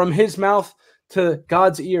 subs from his mouth to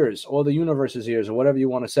God's ears or the universe's ears or whatever you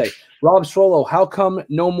want to say. Rob Swallow, how come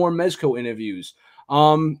no more Mezco interviews?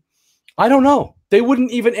 I don't know. They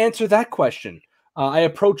wouldn't even answer that question. I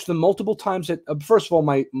approached them multiple times. First of all,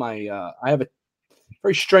 I have a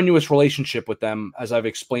very strenuous relationship with them, as I've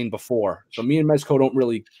explained before. So me and Mezco don't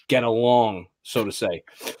really get along, so to say.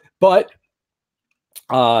 But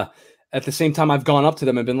at the same time, I've gone up to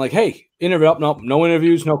them and been like, "Hey, interview up? Nope, no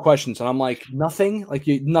interviews, no questions." And I'm like, "Nothing,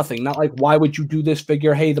 nothing. Not like, why would you do this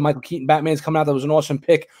figure? Hey, the Michael Keaton Batman's coming out. That was an awesome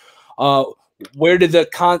pick. Where did the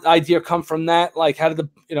idea come from that? Like, how did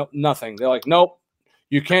nothing." They're like, "Nope,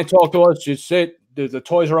 you can't talk to us. Just sit. The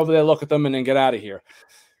toys are over there. Look at them and then get out of here."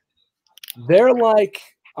 They're like,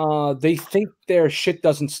 they think their shit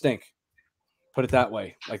doesn't stink. Put it that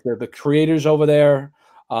way. Like, they're the creators over there.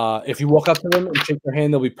 If you walk up to them and shake their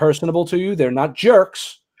hand, they'll be personable to you. They're not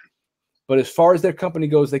jerks. But as far as their company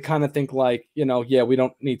goes, they kind of think like, yeah, we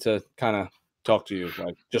don't need to kind of talk to you.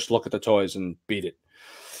 Like, just look at the toys and beat it.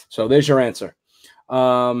 So there's your answer.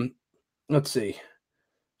 Let's see.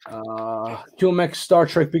 QMX, Star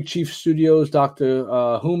Trek, Big Chief Studios, Doctor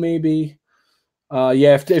Who, maybe.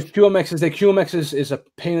 Yeah, if QMX is a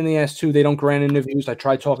pain in the ass too. They don't grant interviews. I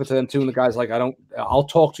tried talking to them too, and the guy's like, I'll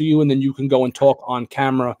talk to you, and then you can go and talk on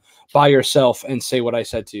camera by yourself and say what I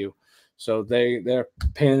said to you. So they're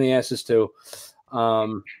pain in the asses too.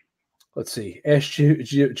 Let's see. Ask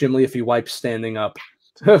Jim Lee if he wipes standing up,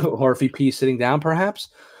 or if he pees sitting down, perhaps.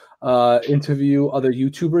 Interview other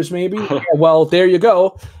YouTubers, maybe. Yeah, well, there you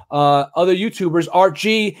go. Other YouTubers. Art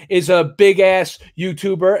G is a big ass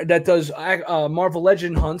YouTuber that does Marvel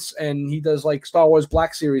Legend hunts, and he does like Star Wars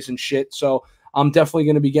Black Series and shit. So I'm definitely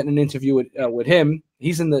going to be getting an interview with him.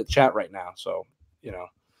 He's in the chat right now, so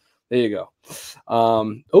there you go.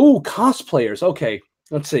 Oh, cosplayers. Okay,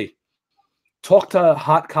 let's see. Talk to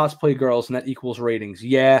hot cosplay girls, and that equals ratings.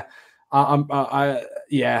 Yeah. I'm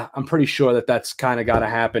pretty sure that's kind of got to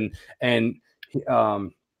happen, and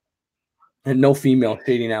no female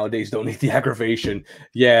shady nowadays don't need the aggravation.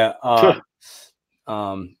 Yeah,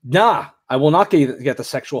 nah, I will not get the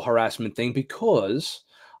sexual harassment thing because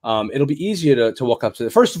it'll be easier to walk up to.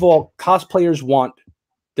 First of all, cosplayers want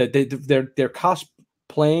that they're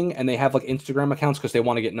cosplaying, and they have like Instagram accounts because they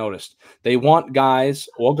want to get noticed. They want guys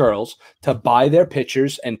or girls to buy their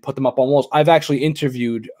pictures and put them up on walls. I've actually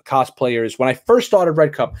interviewed cosplayers when I first started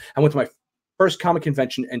Red Cup. I went to my first comic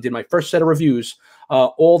convention and did my first set of reviews.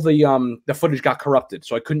 All the footage got corrupted,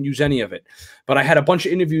 so I couldn't use any of it. But I had a bunch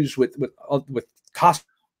of interviews with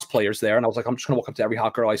cosplayers there, and I was like, I'm just gonna walk up to every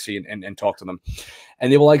hot girl I see and talk to them.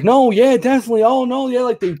 And they were like, no, yeah, definitely. Oh no, yeah,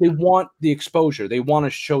 like they want the exposure. They want to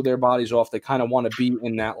show their bodies off. They kind of want to be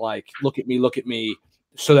in that, like, look at me,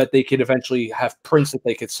 so that they could eventually have prints that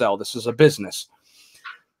they could sell. This is a business.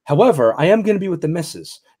 However, I am going to be with the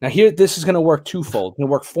missus. Now here, this is going to work twofold. It's going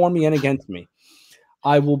to work for me and against me.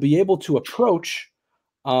 I will be able to approach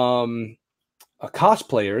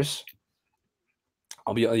cosplayers.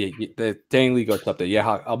 I'll be the Dang Lee goes up there.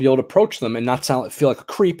 Yeah, I'll be able to approach them and not feel like a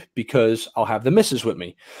creep because I'll have the missus with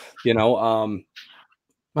me. My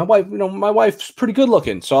wife, my wife's pretty good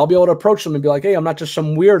looking, so I'll be able to approach them and be like, "Hey, I'm not just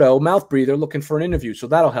some weirdo mouth breather looking for an interview." So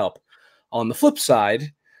that'll help. On the flip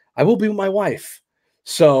side, I will be with my wife,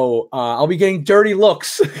 so I'll be getting dirty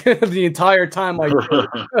looks the entire time.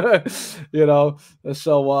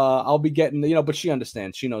 So I'll be getting, but she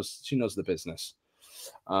understands. She knows the business.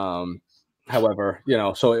 However,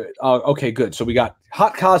 so okay, good. So we got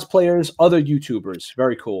hot cosplayers, other YouTubers,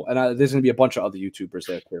 very cool, and there's gonna be a bunch of other YouTubers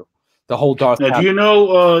there too. The whole Darth. Now, do you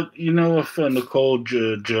know if Nicole,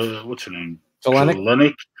 what's her name?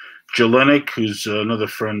 Jelenic, who's another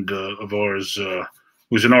friend of ours,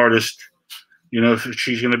 who's an artist. You know if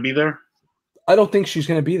she's gonna be there? I don't think she's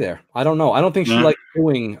going to be there. I don't know. I don't think she No? likes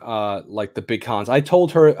doing like the big cons. I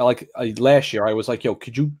told her like last year, I was like, "Yo,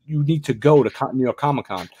 you need to go to New York Comic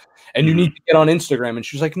Con, and you need to get on Instagram." And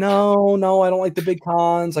she was like, "No, no, I don't like the big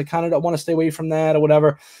cons. I kind of don't want to stay away from that or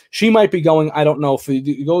whatever." She might be going. I don't know. For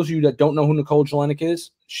those of you that don't know who Nicole Jelenic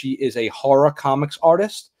is, she is a horror comics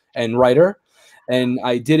artist and writer. And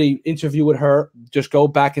I did an interview with her. Just go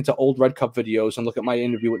back into old Red Cup videos and look at my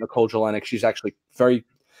interview with Nicole Jelenic. She's actually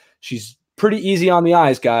she's pretty easy on the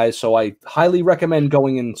eyes, guys. So I highly recommend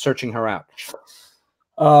going and searching her out.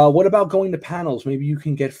 What about going to panels? Maybe you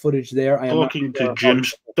can get footage there. I am talking to Jim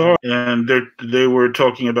Starr, and they were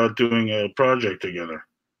talking about doing a project together.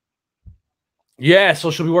 Yeah, so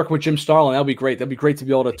she'll be working with Jim Starlin. That'll be great. That'd be great to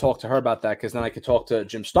be able to talk to her about that, because then I could talk to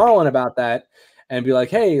Jim Starlin about that and be like,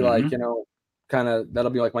 hey, like, you know, kind of that'll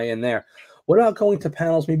be like my in there. What about going to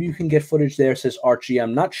panels? Maybe you can get footage there, says Archie.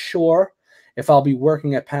 I'm not sure if I'll be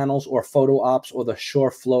working at panels or photo ops or the show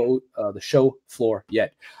floor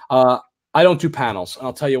yet. I don't do panels, and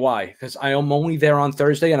I'll tell you why. Because I am only there on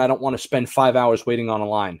Thursday, and I don't want to spend 5 hours waiting on a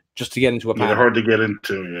line just to get into a panel. They're hard to get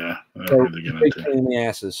into, yeah. They're hard to get into. Pain in the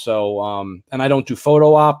asses. So, and I don't do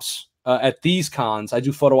photo ops at these cons. I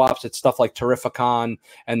do photo ops at stuff like Terrificon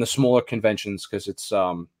and the smaller conventions, because it's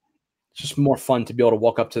just more fun to be able to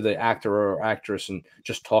walk up to the actor or actress and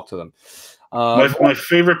just talk to them. My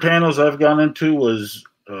favorite panels I've gone into was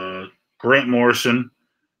Grant Morrison.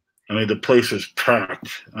 I mean, the place was packed.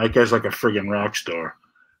 That guy's like a friggin' rock star.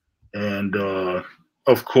 And,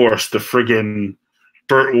 of course, the friggin'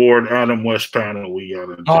 Burt Ward, Adam West panel we got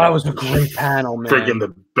into. Oh, that was a great panel, man. Friggin'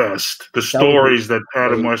 the best. The stories that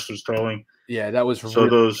Adam West was telling. Yeah, that was so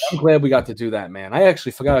really, I'm glad we got to do that, man. I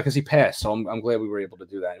actually forgot because he passed, so I'm glad we were able to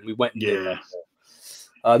do that. And we went and did that.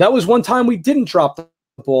 That was one time we didn't drop the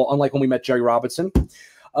ball, unlike when we met Jerry Robinson.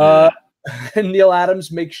 And Neil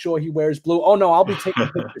Adams makes sure he wears blue. Oh no, I'll be taking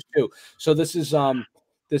pictures too. So this is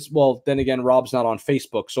well, then again, Rob's not on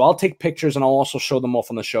Facebook, so I'll take pictures and I'll also show them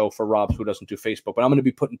off on the show for Rob, who doesn't do Facebook. But I'm going to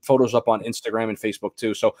be putting photos up on Instagram and Facebook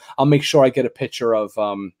too. So I'll make sure I get a picture of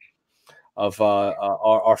our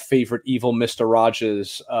favorite evil Mr.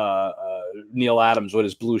 Rogers, Neil Adams, with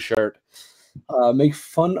his blue shirt. Make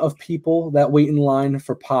fun of people that wait in line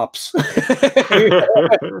for pops.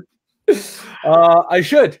 I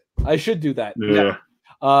should do that. Yeah.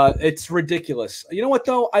 It's ridiculous. You know what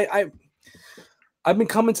though? I've been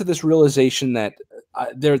coming to this realization that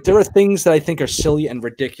there are things that I think are silly and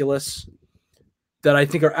ridiculous that I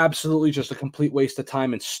think are absolutely just a complete waste of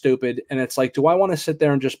time and stupid. And it's like, do I want to sit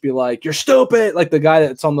there and just be like, "You're stupid," like the guy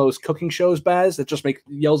that's on those cooking shows, Baz, that just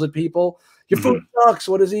yells at people? Your food sucks.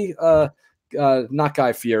 What is he? Not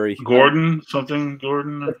Guy Fieri. Gordon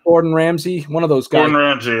Ramsay, one of those guys. Gordon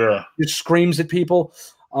Ramsay, yeah. Just screams at people.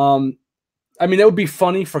 I mean, that would be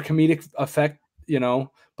funny for comedic effect, you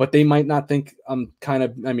know, but they might not think I'm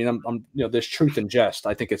you know, there's truth in jest.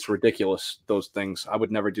 I think it's ridiculous, those things. I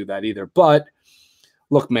would never do that either. But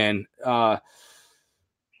look, man,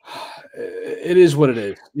 it is what it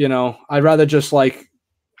is. You know, I'd rather just like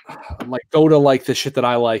go to like the shit that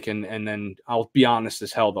I like, and then I'll be honest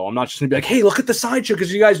as hell though. I'm not just gonna be like, hey, look at the Sideshow,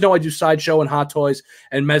 because you guys know I do Sideshow and Hot Toys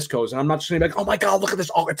and Mezcos, and I'm not just gonna be like, oh my god, look at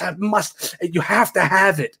this. Oh, it's a must. You have to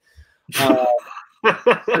have it.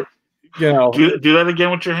 You know, do that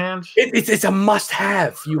again with your hands. It's a must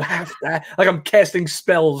have. You have to. Like I'm casting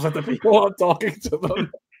spells at the people I'm talking to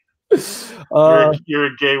them. You're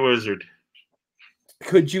a gay wizard.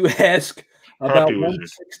 Could you ask about 1/6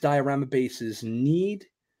 diorama bases made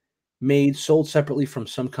sold separately from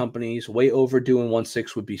some companies? Way overdue, and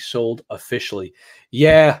 1/6 would be sold officially.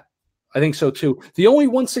 Yeah, I think so too. The only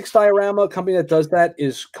 1/6 diorama company that does that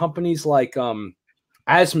is companies like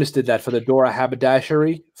Asmus did that for the Dora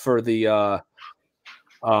Haberdashery for the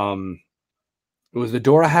it was the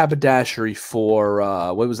Dora Haberdashery for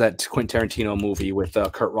what was that Quentin Tarantino movie with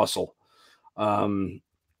Kurt Russell?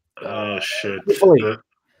 Oh shit!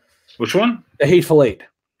 Which one? The Hateful Eight.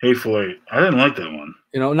 Hateful Eight. I didn't like that one.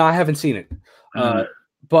 You know, no, I haven't seen it.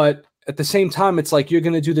 But at the same time, it's like you're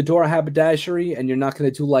going to do the Dora Haberdashery, and you're not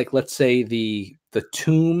going to do like, let's say the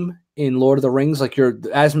tomb in Lord of the Rings. Like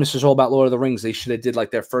Asmus is all about Lord of the Rings. They should have did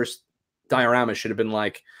like their first diorama should have been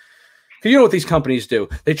like, because you know what these companies do.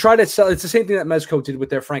 They try to sell. It's the same thing that Mezco did with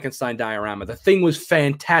their Frankenstein diorama. The thing was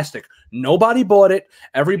fantastic. Nobody bought it.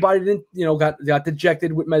 Everybody didn't, you know, got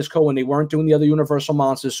dejected with Mezco when they weren't doing the other Universal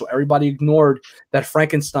monsters. So everybody ignored that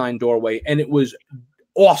Frankenstein doorway, and it was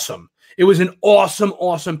awesome. It was an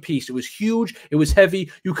awesome piece. It was huge. It was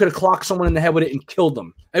heavy. You could have clocked someone in the head with it and killed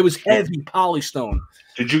them. It was heavy polystone.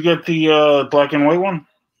 Did you get the black and white one?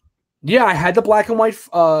 Yeah, I had the black and white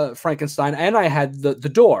Frankenstein, and I had the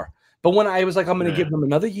door. But when I was like, I'm going to Yeah. give them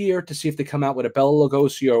another year to see if they come out with a Bela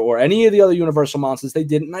Lugosi or any of the other Universal monsters, they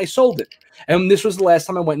didn't. And I sold it. And this was the last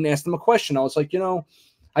time I went and asked them a question. I was like,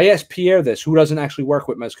 I asked Pierre this, who doesn't actually work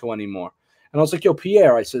with Mezco anymore. And I was like, yo,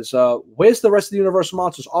 Pierre, I says, where's the rest of the Universal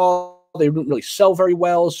monsters? Oh, they didn't really sell very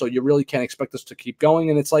well, so you really can't expect us to keep going.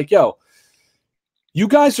 And it's like, yo, you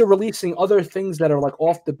guys are releasing other things that are like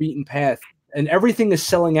off the beaten path, and everything is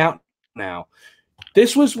selling out now.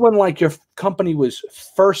 This was when like your company was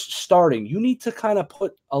first starting. You need to kind of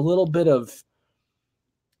put a little bit of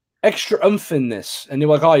extra oomph in this. And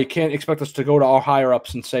you're like, oh, you can't expect us to go to our higher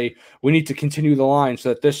ups and say we need to continue the line so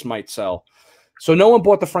that this might sell. So no one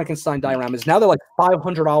bought the Frankenstein dioramas. Now they're like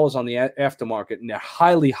 $500 on the aftermarket, and they're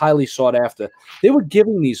highly, highly sought after. They were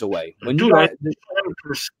giving these away. When Dude, you I got,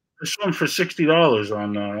 saw them for $60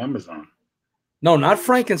 on Amazon. no, not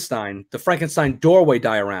Frankenstein. The Frankenstein doorway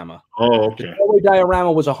diorama. Oh, okay. The doorway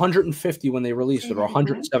diorama was $150 when they released it, or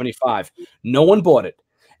 $175. No one bought it.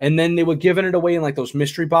 And then they were giving it away in like those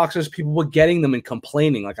mystery boxes. People were getting them and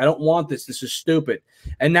complaining, like, I don't want this. This is stupid.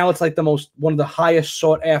 And now it's like one of the highest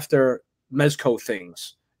sought after Mezco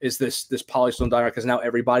things is this Polystone diorama, because now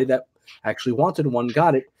everybody that actually wanted one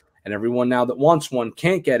got it. And everyone now that wants one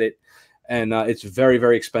can't get it. And it's very,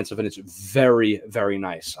 very expensive, and it's very, very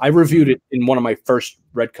nice. I reviewed it in one of my first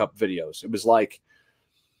Red Cup videos. It was like,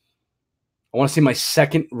 I want to say my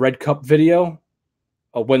second Red Cup video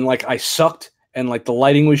when like I sucked and like the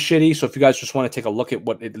lighting was shitty. So if you guys just want to take a look at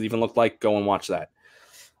what it even looked like, go and watch that.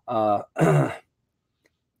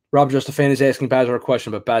 Rob Just a Fan is asking Baz a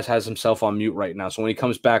question, but Baz has himself on mute right now. So when he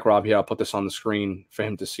comes back, Rob, here, I'll put this on the screen for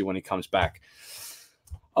him to see when he comes back.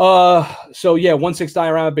 So yeah, 1/6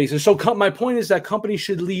 diorama basis. So my point is that companies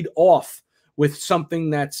should lead off with something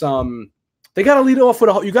that's they got to lead off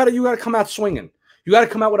with you got to come out swinging. You got to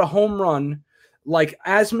come out with a home run, like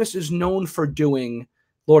Asmus is known for doing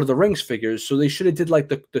Lord of the Rings figures. So they should have did like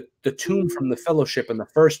the tomb from the Fellowship in the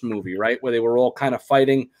first movie, right, where they were all kind of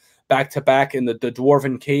fighting back to back in the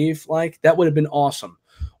dwarven cave. Like that would have been awesome.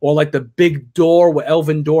 Or like the big door,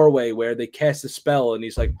 elven doorway, where they cast a spell and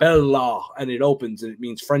he's like Bella, and it opens and it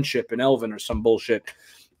means friendship in Elven or some bullshit.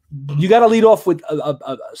 You got to lead off with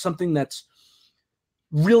something that's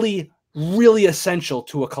really, really essential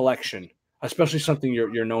to a collection, especially something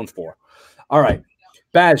you're known for. All right,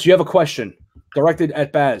 Baz, you have a question directed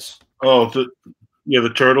at Baz. Oh,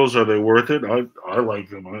 the turtles, are they worth it? I like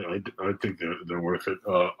them. I think they're worth it.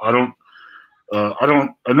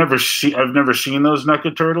 I've never seen those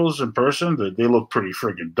NECA turtles in person. They look pretty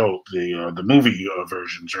friggin' dope. The movie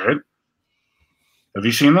versions, right? Have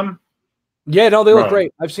you seen them? Yeah, no, they look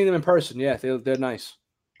great. I've seen them in person. Yeah, they're nice.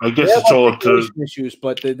 I guess it's all up to issues,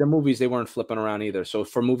 but the movies, they weren't flipping around either. So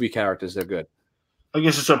for movie characters, they're good. I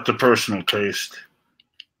guess it's up to personal taste.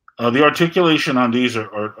 The articulation on these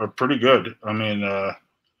are pretty good. I mean,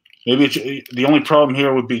 maybe the only problem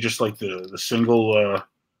here would be just like the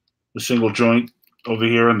single joint over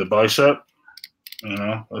here in the bicep.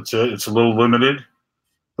 That's it. It's a little limited,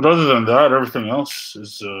 but other than that, everything else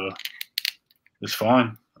is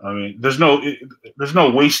fine. I mean, there's no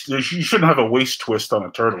waist. You shouldn't have a waist twist on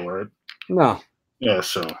a turtle, right? No. Yeah.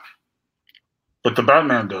 So, but the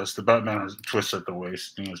Batman does. The Batman has a twist at the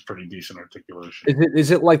waist. And has pretty decent articulation. Is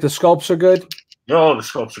it like the sculpts are good? Oh, the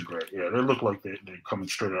sculpts are great. Yeah, they look like they're coming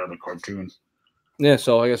straight out of the cartoon. Yeah.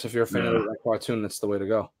 So I guess if you're a fan of that cartoon, that's the way to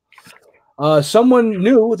go. Someone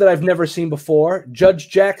new that I've never seen before. Judge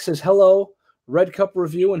Jack says hello, Red Cup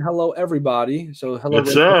review, and hello everybody. So hello.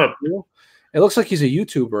 What's up? It looks like he's a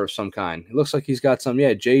YouTuber of some kind. It looks like he's got some,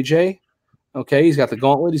 JJ. Okay, he's got the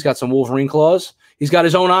gauntlet. He's got some Wolverine claws. He's got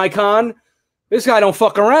his own icon. This guy don't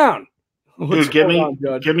fuck around. Dude, get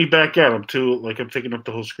me back out. I'm taking up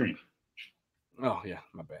the whole screen. Oh yeah,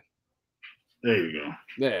 my bad. There you go.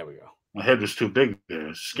 There we go. My head was too big there. It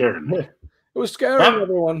was scaring me. It was scary,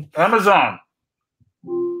 everyone. Amazon.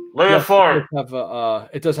 Lay it forward.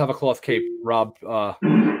 It does have a cloth cape, Rob.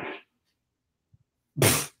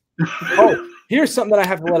 Oh, here's something that I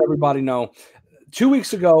have to let everybody know. 2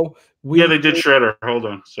 weeks ago, they did Shredder. Hold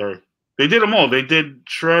on, sorry. They did them all. They did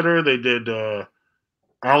Shredder. They did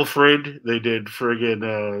Alfred. They did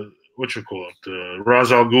friggin' what you call it,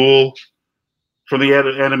 Ra's al Ghul from the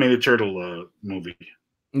animated turtle movie.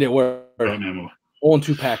 Yeah, where all in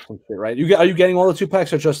 2-packs and shit, right? Are you getting all the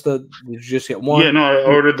 2-packs or did you just get one? Yeah, no, I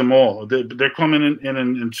ordered them all. They're coming in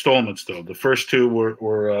installments though. The first two were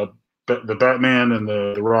the Batman and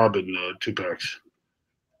the Robin 2-packs.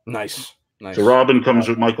 Nice. The Robin comes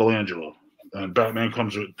with Michelangelo, and Batman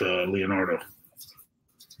comes with Leonardo.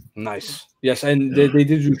 Nice. Yes, and they did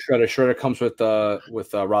do Shredder. Shredder comes with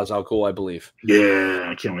Ra's al Ghul, I believe. Yeah,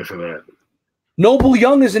 I can't wait for that. Noble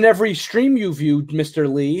Young is in every stream you viewed,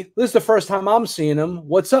 Mr. Lee. This is the first time I'm seeing him.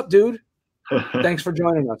 What's up, dude? Thanks for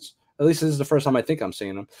joining us. At least this is the first time I think I'm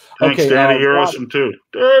seeing him. Thanks, Danny. You're awesome, too.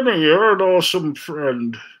 Danny, you're an awesome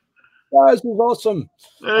friend. Guys, he's awesome.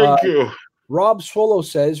 Thank you. Rob Swallow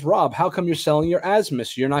says, Rob, how come you're selling your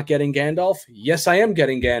Asmus? You're not getting Gandalf? Yes, I am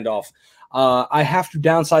getting Gandalf. I have to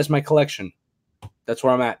downsize my collection. That's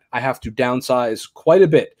where I'm at. I have to downsize quite a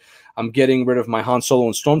bit. I'm getting rid of my Han Solo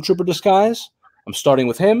and Stormtrooper disguise. I'm starting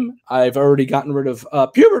with him. I've already gotten rid of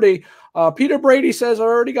Puberty. Peter Brady says I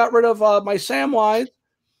already got rid of my Samwise.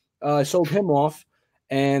 I sold him off.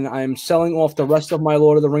 And I'm selling off the rest of my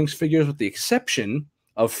Lord of the Rings figures with the exception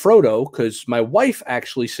of Frodo, because my wife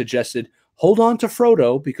actually suggested, hold on to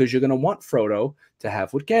Frodo because you're going to want Frodo to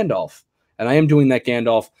have with Gandalf. And I am doing that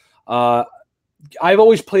Gandalf. I've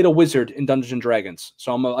always played a wizard in Dungeons and Dragons,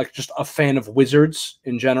 so I'm just a fan of wizards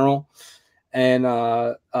in general. And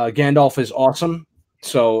Gandalf is awesome,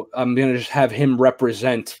 so I'm going to just have him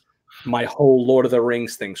represent my whole Lord of the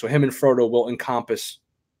Rings thing. So him and Frodo will encompass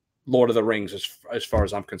Lord of the Rings as far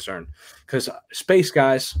as I'm concerned. Because space,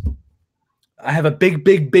 guys, I have a big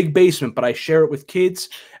basement, but I share it with kids,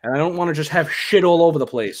 and I don't want to just have shit all over the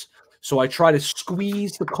place. So I try to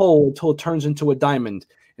squeeze the coal until it turns into a diamond.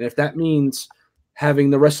 And if that means having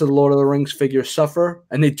the rest of the Lord of the Rings figures suffer,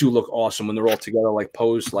 and they do look awesome when they're all together, like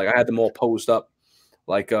posed. Like I had them all posed up,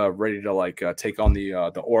 like ready to take on the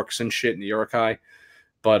orcs and shit and the Uruk-hai.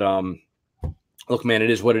 But look, man,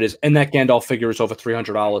 it is what it is. And that Gandalf figure is over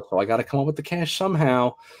 $300, so I got to come up with the cash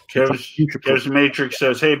somehow. Kev's Matrix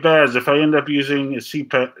says, "Hey Baz, if I end up using a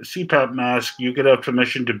CPAP mask, you could have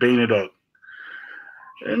permission to bane it out,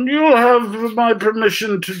 and you'll have my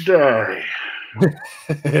permission to die."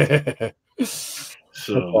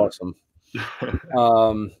 So awesome.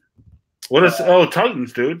 What is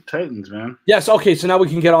Titans, dude? Titans, man. Yes, okay, so now we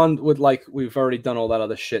can get on with, like, we've already done all that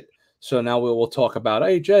other shit. So now we'll talk about,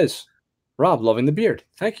 hey, Jez, Rob, loving the beard.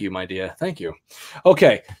 Thank you, my dear. Thank you.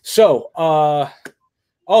 Okay, so for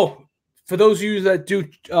those of you that do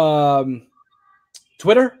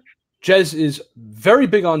Twitter, Jez is very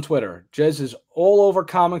big on Twitter. Jez is all over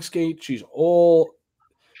Comicsgate.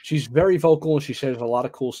 She's very vocal, and she shares a lot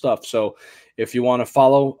of cool stuff. So if you want to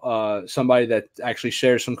follow somebody that actually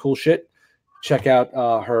shares some cool shit, check out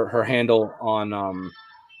her handle on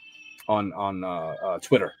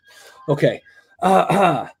Twitter. Okay.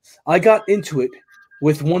 I got into it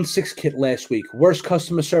with 1/6 kit last week. Worst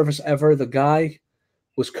customer service ever. The guy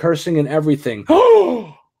was cursing and everything.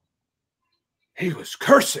 Oh, he was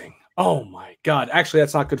cursing. Oh my God. Actually,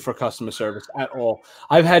 that's not good for customer service at all.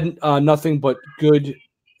 I've had nothing but good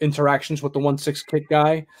interactions with the 1/6 kit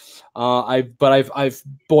guy. I've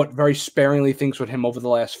bought very sparingly things with him over the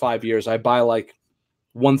last 5 years. I buy like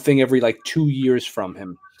one thing every like 2 years from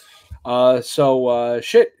him.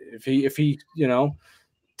 Shit, if he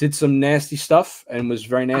did some nasty stuff and was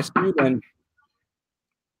very nasty, then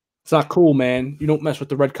it's not cool, man. You don't mess with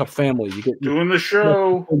the Red Cup family. You get doing the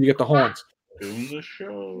show. You get the horns. Doing the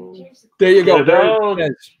show. There you go.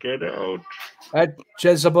 Get out. At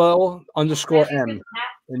Jezebel_M.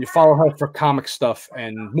 And you follow her for comic stuff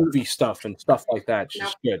and movie stuff and stuff like that.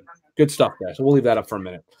 She's good. Good stuff there. So we'll leave that up for a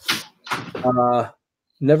minute.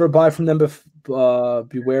 Never buy from them.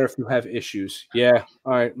 Beware if you have issues. Yeah.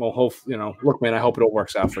 All right. Well, look, man, I hope it all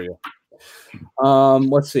works out for you.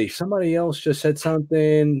 Let's see. Somebody else just said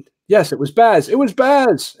something. Yes, it was Baz. It was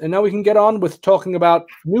Baz. And now we can get on with talking about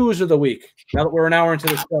news of the week. Now that we're an hour into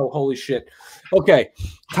the show. Holy shit. Okay.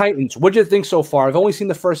 Titans. What do you think so far? I've only seen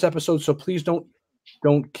the first episode, so please don't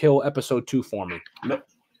kill episode 2 for me. No.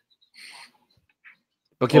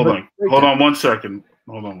 Okay, Hold on 1 second.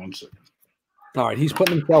 All right, he's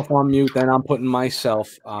putting himself on mute, then I'm putting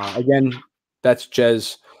myself. Again, that's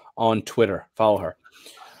Jez on Twitter. Follow her.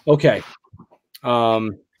 Okay.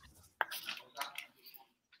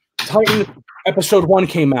 Titan episode 1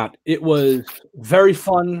 came out. It was very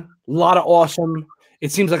fun, a lot of awesome.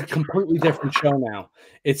 It seems like a completely different show now.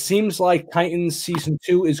 It seems like Titans season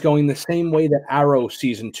 2 is going the same way that Arrow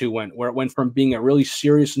season 2 went, where it went from being a really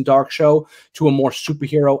serious and dark show to a more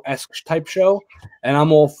superhero-esque type show. And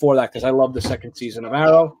I'm all for that because I love the second season of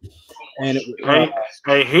Arrow. And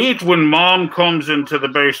I hate when Mom comes into the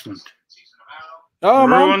basement. Oh,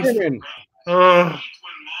 Mom came in.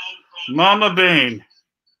 Mama Bane.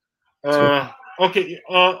 Okay,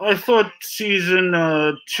 I thought season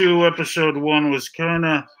 2, episode 1 was kind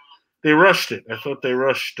of... They rushed it. I thought they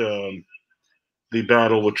rushed the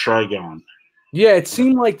battle with Trigon. Yeah, it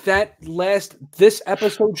seemed like this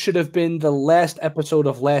episode should have been the last episode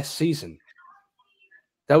of last season.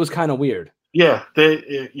 That was kind of weird. Yeah,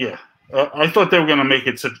 I thought they were going to make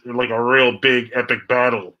it such, like a real big epic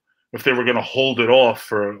battle if they were going to hold it off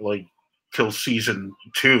for like till season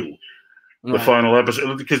 2, the final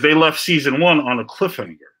episode, because they left season 1 on a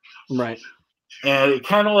cliffhanger. Right. And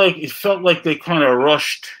it felt like they kind of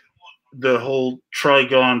rushed the whole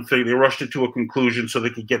Trigon thing. They rushed it to a conclusion so they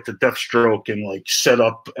could get to Deathstroke and like set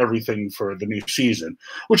up everything for the new season,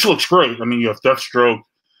 which looks great. I mean, you have Deathstroke.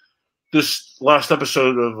 This last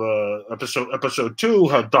episode of episode 2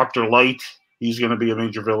 had Dr. Light. He's going to be a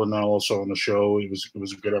major villain now, also on the show. It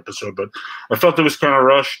was a good episode, but I felt it was kind of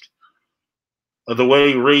rushed. The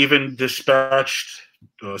way Raven dispatched,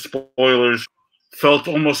 spoilers, felt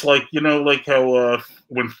almost like, like how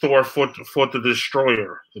when Thor fought the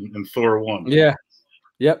Destroyer in Thor 1. Yeah.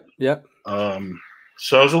 Yep.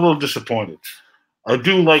 So I was a little disappointed. I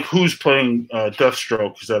do like who's playing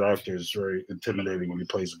Deathstroke, because that actor is very intimidating when he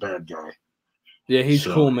plays a bad guy. Yeah, he's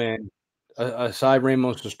cool, man. Asai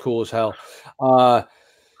Ramos is cool as hell.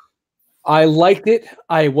 I liked it.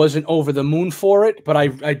 I wasn't over the moon for it, but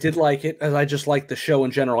I did like it, as I just liked the show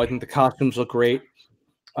in general. I think the costumes look great.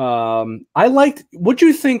 What'd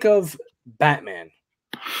you think of Batman?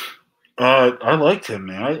 I liked him,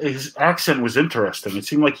 man. His accent was interesting. It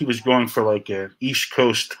seemed like he was going for like an East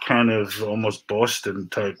Coast kind of almost Boston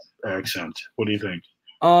type accent. What do you think?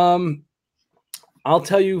 I'll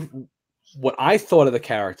tell you what I thought of the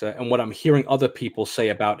character and what I'm hearing other people say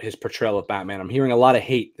about his portrayal of Batman. I'm hearing a lot of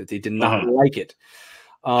hate that they did not like it.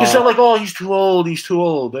 Because they're like, oh, he's too old. He's too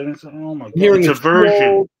old. And it's, oh my god, it's a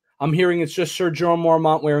version. I'm hearing it's just Sir Jorah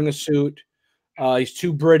Mormont wearing a suit. He's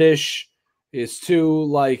too British. He's too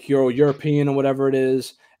like European or whatever it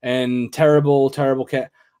is, and terrible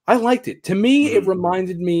cat. I liked it. To me, it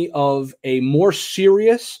reminded me of a more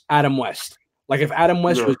serious Adam West. Like if Adam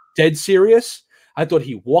West was dead serious, I thought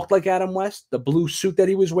he walked like Adam West. The blue suit that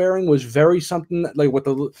he was wearing was very something like with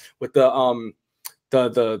the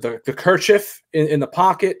kerchief in the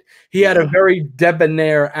pocket. He had a very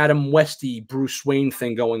debonair Adam Westy Bruce Wayne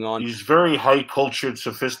thing going on. He's very high cultured,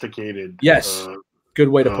 sophisticated. Yes, good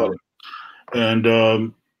way to put it. And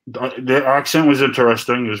the accent was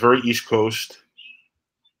interesting. It was very East Coast.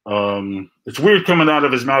 It's weird coming out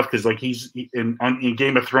of his mouth because, like, in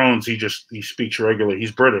Game of Thrones, he speaks regularly.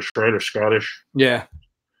 He's British, right, or Scottish? Yeah,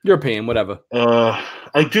 European, whatever.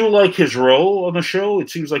 I do like his role on the show. It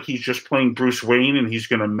seems like he's just playing Bruce Wayne, and he's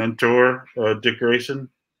going to mentor Dick Grayson.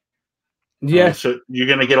 Yeah, so you're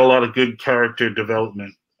going to get a lot of good character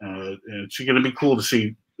development. And it's going to be cool to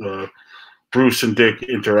see Bruce and Dick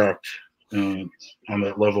interact on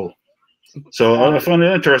that level. So I find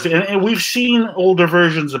it interesting. And we've seen older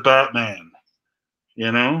versions of Batman,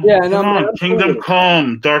 Yeah, come on. Kingdom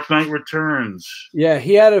Come, Dark Knight Returns. Yeah,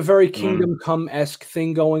 he had a very Kingdom Come-esque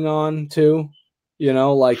thing going on, too.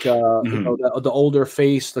 Like the older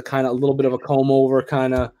face, the kind of a little bit of a comb over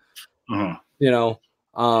kind of, I don't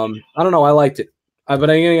know. I liked it. But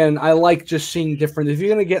again, I like just seeing different. If you're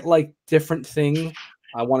going to get like different things,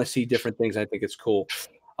 I want to see different things. I think it's cool.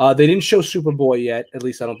 They didn't show Superboy yet. At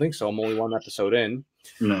least I don't think so. I'm only one episode in.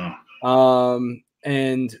 No.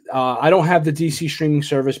 And I don't have the DC streaming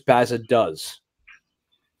service. Baza does.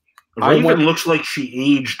 Raven looks like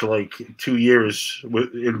she aged like 2 years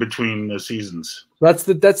in between the seasons. That's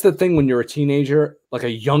the thing when you're a teenager, like a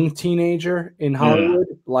young teenager in Hollywood.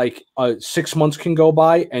 Like 6 months can go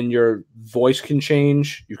by and your voice can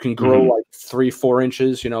change. You can grow like 3-4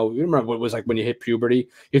 inches. You remember what it was like when you hit puberty?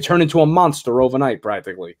 You turn into a monster overnight,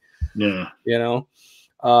 practically. Yeah.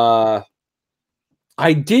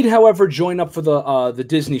 I did, however, join up for the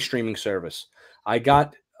Disney streaming service. I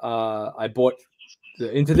bought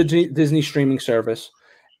into the Disney streaming service,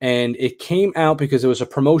 and it came out because there was a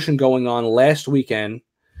promotion going on last weekend.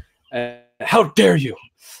 How dare you?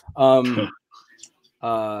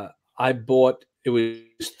 I bought, it was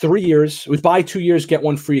 3 years. It was buy 2 years, get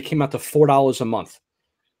one free. It came out to $4 a month.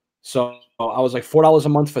 So I was like, $4 a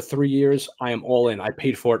month for 3 years. I am all in. I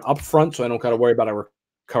paid for it up front, so I don't got to worry about a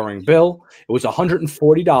recurring bill. It was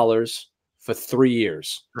 $140 for 3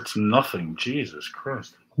 years. That's nothing. Jesus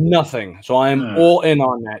Christ. Nothing. So I am all in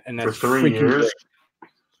on that. And that's for 3 years. Great.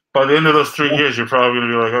 By the end of those 3 years, you're probably going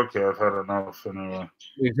to be like, okay, I've had enough. Anyway.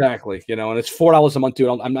 Exactly. And it's $4 a month, dude.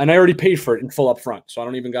 And I already paid for it in full up front. So I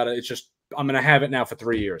don't even got to, it's just, I'm going to have it now for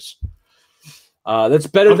 3 years. That's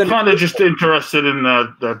better than. I'm kind of just interested in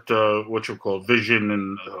that what you call Vision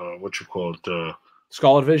and what you call it.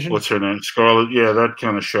 Scarlet Vision? What's her name? Scarlet. Yeah, that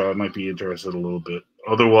kind of show. I might be interested a little bit.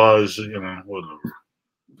 Otherwise, whatever.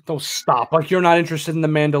 Don't stop. Like you're not interested in The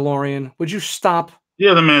Mandalorian. Would you stop?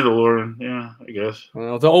 Yeah, The Mandalorian. Yeah, I guess.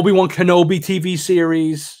 The Obi-Wan Kenobi TV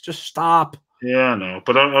series. Just stop. Yeah, I know,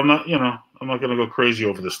 but I'm not. I'm not gonna go crazy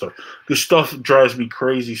over this stuff. This stuff drives me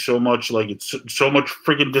crazy so much. Like it's so much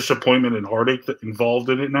freaking disappointment and heartache involved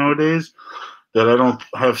in it nowadays that I don't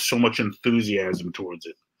have so much enthusiasm towards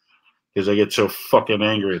it because I get so fucking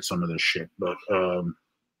angry at some of this shit. But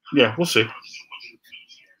yeah, we'll see.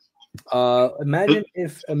 Imagine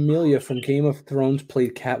if Amelia from Game of Thrones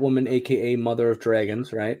played Catwoman, aka Mother of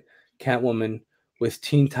Dragons, right? Catwoman with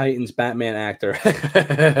Teen Titans Batman actor.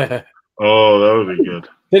 Oh, that would be good.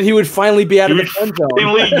 Then he would finally be out He of the would friend zone.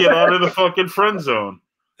 finally get out of the fucking friend zone.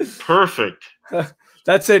 Perfect.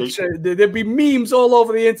 That's it. There'd be memes all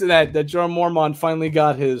over the internet that John Mormont finally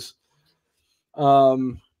got his.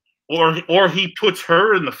 Or he puts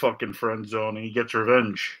her in the fucking friend zone and he gets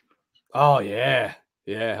revenge. Oh yeah,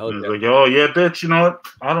 yeah. He's like, oh yeah, bitch. You know what?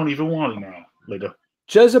 I don't even want it now. Later.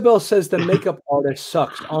 Jezebel says the makeup artist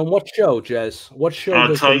sucks. On what show, Jez? What show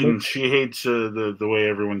does Titans. She hates the way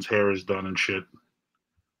everyone's hair is done and shit.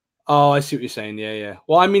 Oh, I see what you're saying. Yeah, yeah.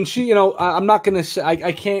 Well, I mean, she, I'm not gonna say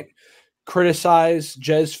I can't criticize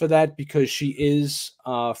Jez for that because she is,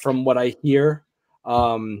 from what I hear,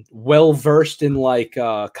 well versed in like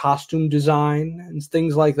costume design and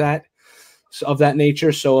things like that, of that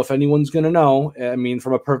nature. So if anyone's gonna know, I mean,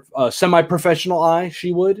 from a semi-professional eye,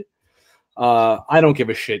 she would. I don't give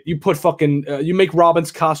a shit. You put fucking you make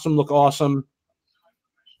Robin's costume look awesome.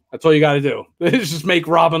 That's all you got to do. Just make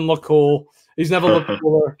Robin look cool. He's never looked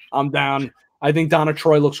cooler. I'm down. I think Donna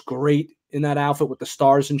Troy looks great in that outfit with the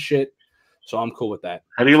stars and shit. So I'm cool with that.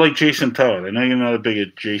 How do you like Jason Todd? I know you're not a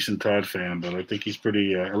big Jason Todd fan, but I think he's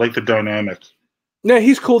pretty. I like the dynamic. Yeah,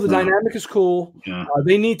 he's cool. The dynamic is cool. Yeah.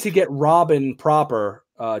 They need to get Robin proper,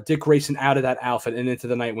 Dick Grayson, out of that outfit and into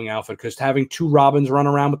the Nightwing outfit, because having two Robins run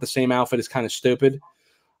around with the same outfit is kind of stupid.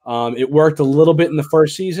 It worked a little bit in the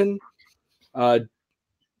first season, but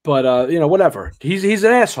whatever. He's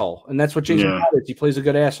an asshole, and that's what Jason Todd is. He plays a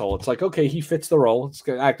good asshole. It's like, okay, he fits the role. It's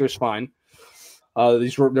good. Actor's fine.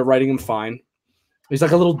 They're writing him fine. He's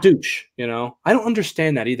like a little douche, I don't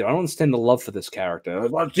understand that either. I don't understand the love for this character.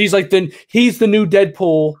 He's like he's the new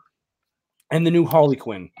Deadpool and the new Harley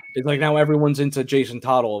Quinn. It's like now everyone's into Jason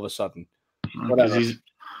Todd all of a sudden. Whatever.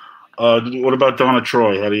 What about Donna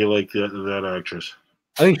Troy? How do you like that actress?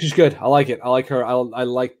 I think she's good. I like it. I like her. I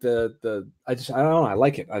like I don't know. I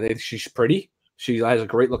like it. I think she's pretty. She has a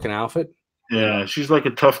great looking outfit. Yeah, she's like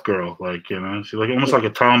a tough girl. Like, she's like almost like a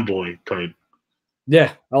tomboy type.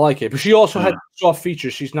 Yeah, I like it. But she also has soft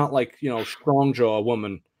features. She's not like, strong jaw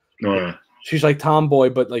woman. Right. She's like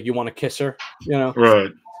tomboy, but like you want to kiss her,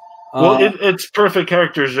 Right. Well, it's perfect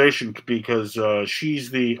characterization because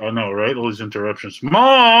she's I know, right? All these interruptions.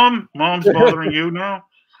 Mom's bothering you now?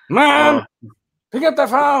 Mom, pick up the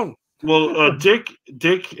phone. Well, Dick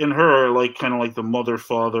and her are like kind of like the mother,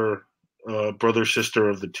 father, brother, sister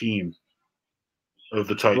of the team of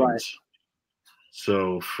the Titans. Right.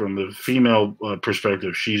 So from the female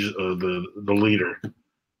perspective, she's the leader,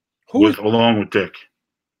 along with Dick.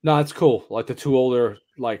 No, it's cool. Like the two older,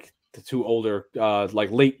 like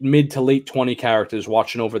mid to late 20 characters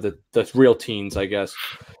watching over the real teens, I guess.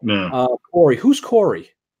 Yeah. Corey, who's Corey?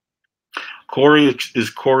 Corey is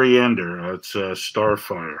Coriander. It's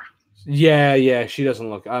Starfire. Yeah. She doesn't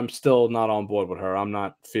look. I'm still not on board with her. I'm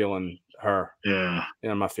not feeling her. Yeah.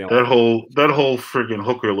 I'm not feeling that whole friggin'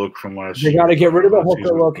 hooker look from last year. They got to get rid of the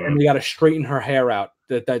hooker look, and they got to straighten her hair out.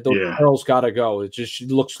 Those curls got to go. She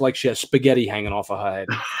looks like she has spaghetti hanging off of her head.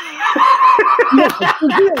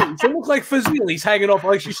 It looks like Fazili's hanging off,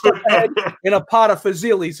 like she stuck her head in a pot of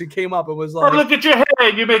Fazili's and came up and was like, "Oh, look at your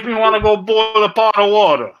head! You make me want to go boil a pot of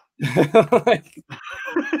water." like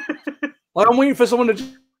I'm waiting for someone to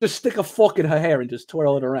just stick a fork in her hair and just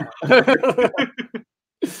twirl it around.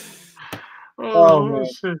 Oh man.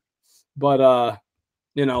 Shit. But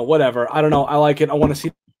whatever. I don't know. I like it. I want to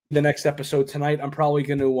see the next episode tonight. I'm probably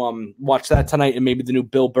going to watch that tonight and maybe the new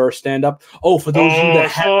Bill Burr stand-up. Oh, for those of you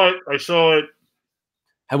that I saw it.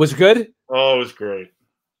 It was good? Oh, it was great.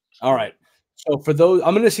 All right. So for those,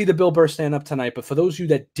 I'm going to see the Bill Burr stand-up tonight, but for those of you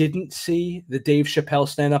that didn't see the Dave Chappelle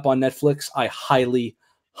stand-up on Netflix, I highly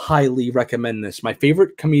recommend this. My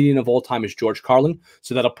favorite comedian of all time is George Carlin,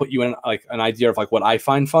 so that'll put you in like an idea of like what I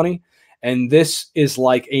find funny. And this is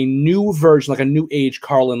like a new version, like a new age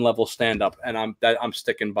Carlin level stand-up, and I'm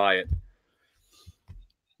sticking by it.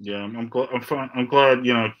 Yeah, I'm glad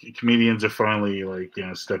comedians are finally like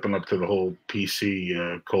stepping up to the whole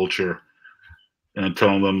PC culture and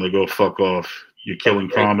telling them to go fuck off. You're killing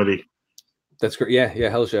comedy. That's great. Yeah,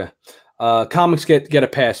 hells yeah. Comics get a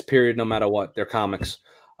pass, period, no matter what. They're comics.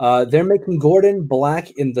 They're making Gordon Black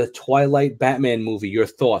in the Twilight Batman movie. Your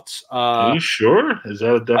thoughts? Are you sure? Is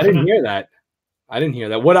that a definite? I didn't hear that. I didn't hear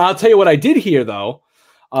that. What I'll tell you what I did hear though.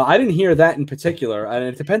 I didn't hear that in particular, and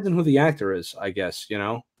it depends on who the actor is. I guess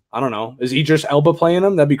I don't know. Is Idris Elba playing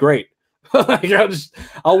him? That'd be great.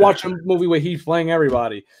 I'll watch a movie where he's playing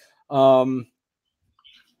everybody. I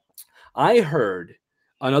heard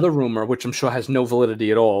another rumor, which I'm sure has no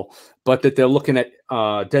validity at all, but that they're looking at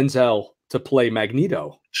Denzel to play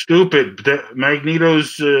Magneto. Stupid.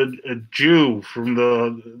 Magneto's a Jew from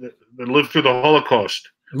that lived through the Holocaust.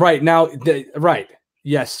 Right now, right.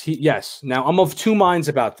 Yes, yes. Now I'm of two minds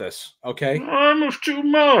about this. Okay, I'm of two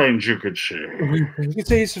minds. You could say. You could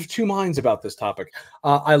say he's of two minds about this topic.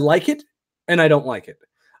 I like it, and I don't like it.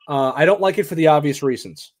 I don't like it for the obvious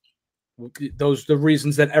reasons. The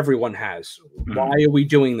reasons that everyone has. Why are we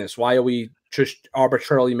doing this? Why are we just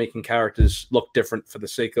arbitrarily making characters look different for the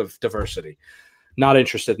sake of diversity? Not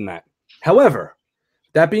interested in that. However,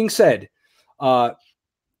 that being said,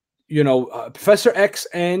 Professor X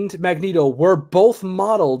and Magneto were both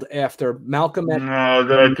modeled after Malcolm X. No,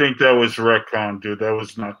 I think that was retcon, dude. That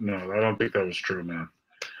was not. No, I don't think that was true, man.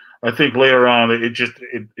 I think later on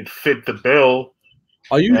it fit the bill.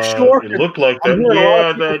 Are you sure? It looked like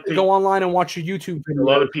that. Yeah, go online and watch your YouTube video. A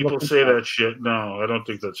lot of people say that shit. No, I don't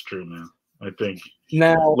think that's true, man. I think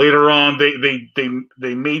now later on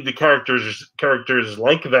they made the characters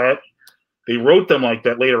like that. They wrote them like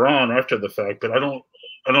that later on after the fact, but I don't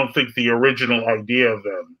think the original idea of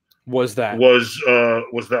them was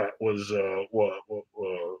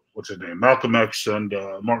what's his name? Malcolm X and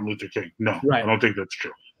Martin Luther King. No, right. I don't think that's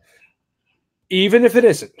true. Even if it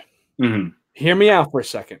isn't. Mm-hmm. Hear me out for a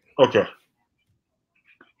second. Okay.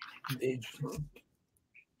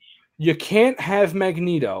 You can't have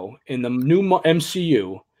Magneto in the new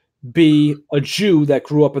MCU be a Jew that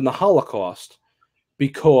grew up in the Holocaust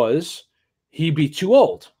because he'd be too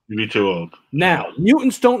old. He'd be too old. Now,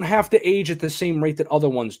 mutants don't have to age at the same rate that other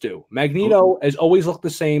ones do. Magneto has always looked the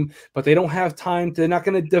same, but they don't have time. They're not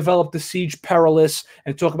going to develop the Siege Perilous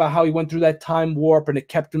and talk about how he went through that time warp and it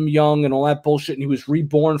kept him young and all that bullshit, and he was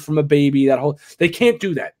reborn from a baby. They can't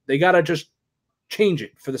do that. They got to just change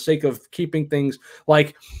it for the sake of keeping things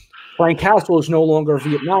like Frank Castle is no longer a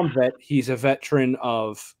Vietnam vet. He's a veteran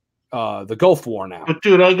of the Gulf War now. But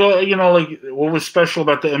dude, what was special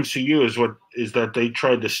about the MCU is that they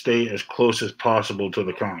tried to stay as close as possible to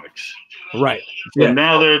the comics. Right. So yeah.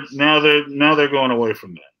 Now they're going away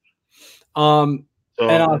from that. And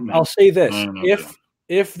I'll say this: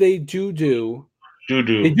 if they do if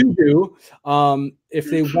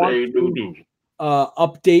they want to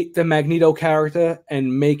update the Magneto character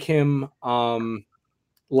and make him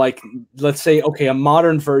like, let's say, okay, a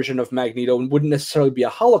modern version of Magneto wouldn't necessarily be a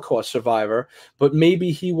Holocaust survivor, but maybe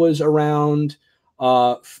he was around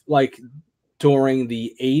like during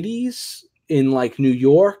the 80s in like New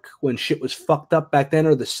York when shit was fucked up back then,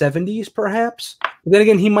 or the 70s perhaps. But then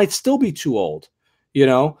again, he might still be too old,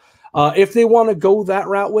 if they want to go that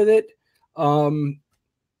route with it.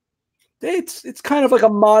 It's kind of like a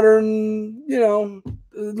modern, a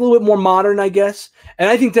little bit more modern, I guess. And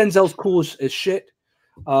I think Denzel's cool as shit.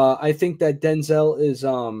 I think that Denzel is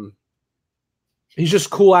he's just a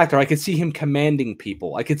cool actor. I could see him commanding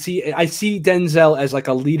people. I see Denzel as like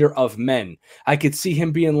a leader of men. I could see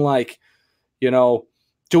him being like,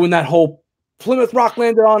 doing that whole Plymouth Rock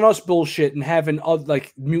landed on us bullshit and having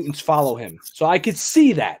like mutants follow him. So I could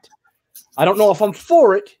see that. I don't know if I'm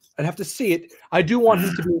for it. I'd have to see it. I do want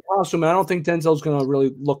him to be in costume, and I don't think Denzel's going to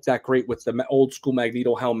really look that great with the old school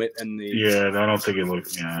Magneto helmet and the. Yeah, I don't think it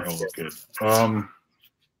looks. Yeah, it'll look good.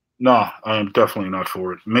 No, I'm definitely not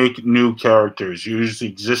for it. Make new characters. Use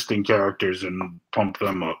existing characters and pump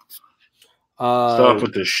them up. Stop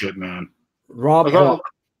with this shit, man. Rob,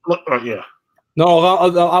 yeah. No,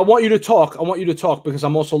 I want you to talk. I want you to talk because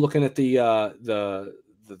I'm also looking at the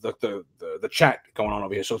chat going on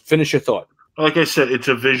over here. So finish your thought. Like I said, it's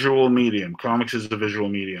a visual medium. Comics is a visual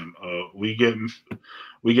medium. We get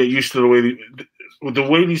used to the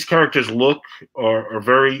way these characters look are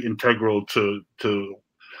very integral to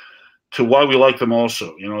why we like them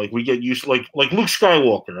also. Like we get used to, like Luke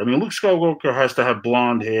Skywalker. I mean, Luke Skywalker has to have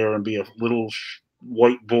blonde hair and be a little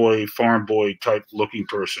white boy, farm boy type looking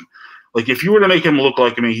person. Like if you were to make him look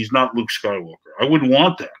like me, he's not Luke Skywalker. I wouldn't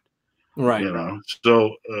want that. Right.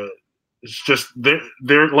 So it's just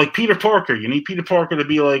they're like Peter Parker. You need Peter Parker to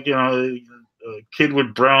be like, a kid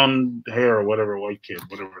with brown hair or whatever, white kid,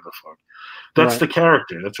 whatever the fuck. That's the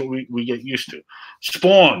character. That's what we get used to.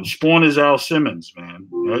 Spawn is Al Simmons, man.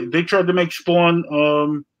 They tried to make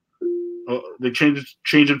Spawn. They changed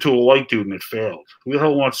him to a white dude and it failed. Who the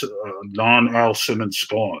hell wants a non-Al Simmons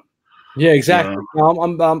Spawn? Yeah, exactly. Yeah. No,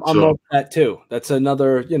 I'm So over that too. That's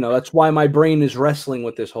another, that's why my brain is wrestling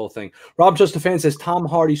with this whole thing. Rob Just a Fan says Tom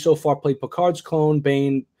Hardy so far played Picard's clone,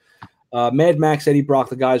 Bane, Mad Max, Eddie Brock,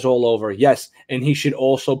 the guys all over. Yes, and he should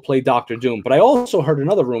also play Doctor Doom. But I also heard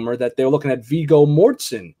another rumor that they're looking at Viggo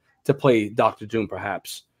Mortensen to play Doctor Doom,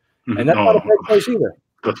 perhaps. And that's not a no, bad choice either.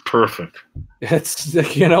 that's perfect. It's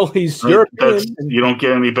he's European. And, You don't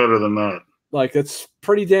get any better than that. like, it's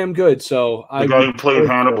pretty damn good. So The guy who played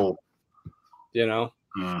Hannibal.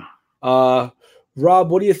 Rob,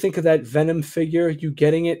 what do you think of that Venom figure? You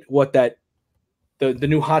getting it? What that the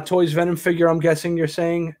new Hot Toys Venom figure? I'm guessing you're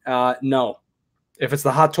saying no. If it's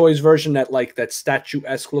the Hot Toys version, that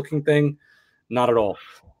statue-esque looking thing, not at all.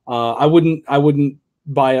 I wouldn't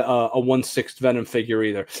buy a 1/6 Venom figure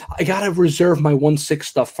either. I gotta reserve my 1/6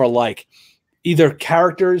 stuff for either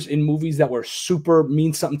characters in movies that were super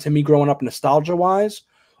mean something to me growing up nostalgia wise,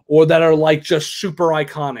 or that are just super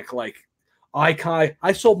iconic.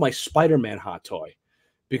 I sold my Spider-Man hot toy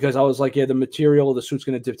because I was like, yeah, the material of the suit's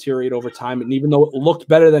going to deteriorate over time, and even though it looked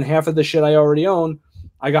better than half of the shit I already own,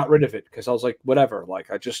 I got rid of it because I was like, whatever. My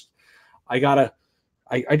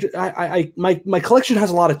collection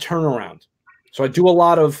has a lot of turnaround, so I do a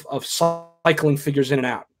lot of cycling figures in and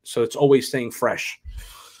out, so it's always staying fresh.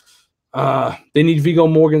 They need Viggo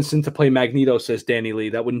Mortensen to play Magneto, says Danny Lee.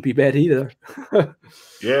 That wouldn't be bad either.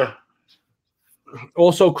 Yeah.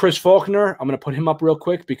 Also, Chris Faulkner, I'm going to put him up real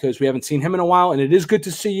quick because we haven't seen him in a while, and it is good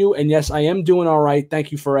to see you. And yes, I am doing all right.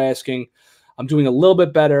 Thank you for asking. I'm doing a little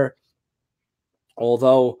bit better,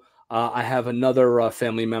 although I have another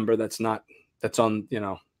family member that's kind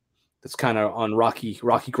of on rocky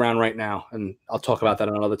ground right now, and I'll talk about that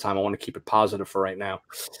another time. I want to keep it positive for right now.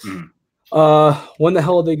 When the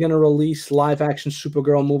hell are they going to release live action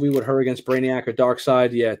Supergirl movie with her against Brainiac or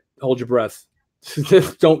Darkseid? Yeah, hold your breath.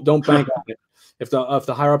 don't bank on it. If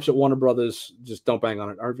the higher ups at Warner Brothers, just don't bang on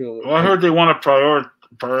it. Well, I heard they want to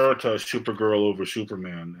prioritize Supergirl over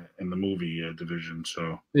Superman in the movie division.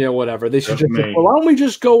 So yeah, whatever. They should just why don't we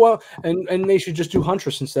just go and they should just do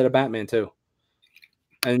Huntress instead of Batman too.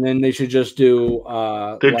 And then they should just do.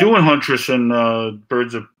 They're doing Huntress and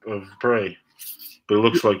Birds of Prey, but it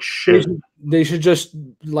looks like shit. They should just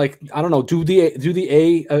I don't know. Do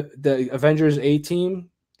the Avengers A team,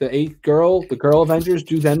 the girl Avengers,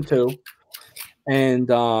 do them too. And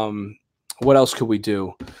what else could we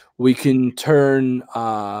do? We can turn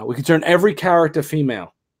every character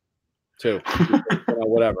female too.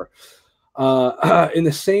 Whatever. In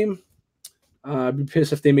the same. I'd be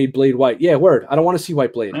pissed if they made Blade white. Yeah, word. I don't want to see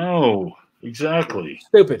White Blade. No, exactly.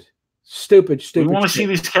 Stupid. We want to see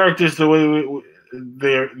these characters the way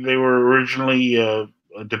they were originally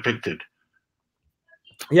depicted.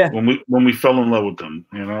 Yeah. When we fell in love with them,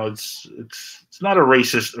 it's not a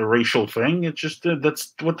racial thing. It's just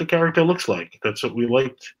that's what the character looks like. That's what we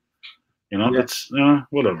liked. That's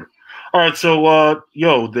whatever. All right, so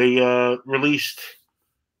they released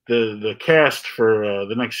the cast for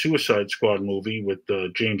the next Suicide Squad movie with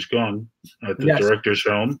James Gunn at the director's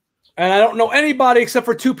home. And I don't know anybody except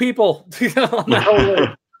for two people.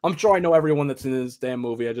 I'm sure I know everyone that's in this damn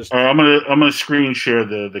movie. All right, I'm gonna screen share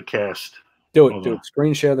the cast. Do it.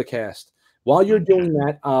 Screen share the cast. While you're doing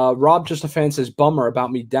that, Rob Just a Fan says bummer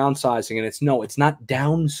about me downsizing, and it's not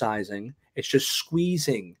downsizing. It's just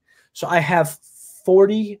squeezing. So I have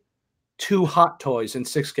 42 Hot Toys and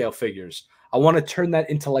 6-scale figures. I want to turn that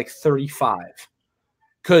into 35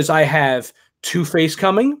 because I have Two-Face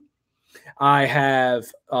coming. I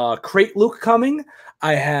have Crate Luke coming.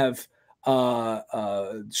 I have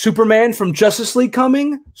Superman from Justice League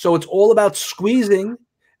coming. So it's all about squeezing.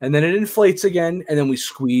 And then it inflates again, and then we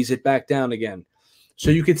squeeze it back down again. So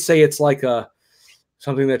you could say it's like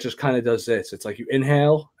something that just kind of does this. It's like you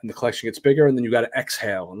inhale, and the collection gets bigger, and then you got to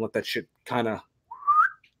exhale and let that shit kind of.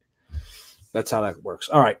 That's how that works.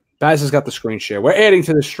 All right, Baz has got the screen share. We're adding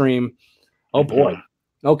to the stream. Oh boy.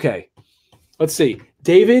 Okay, let's see.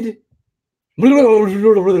 David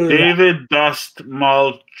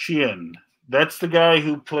Dastmalchian. That's the guy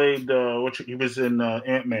who played. He was in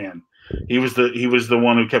Ant-Man. He was the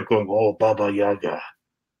one who kept going, oh, Baba Yaga.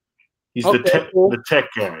 He's the tech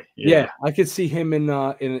guy. Yeah, I could see him in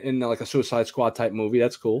like a Suicide Squad type movie.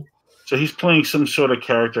 That's cool. So he's playing some sort of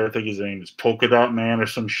character. I think his name is Polka Dot Man or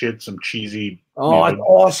some shit, some cheesy. Oh, that's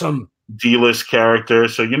awesome. D-list character.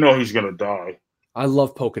 So he's gonna die. I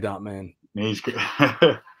love Polka Dot Man. He's good.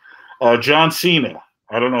 John Cena.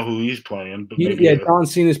 I don't know who he's playing. But John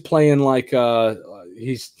Cena's playing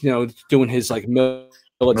he's doing his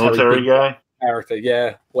military guy character.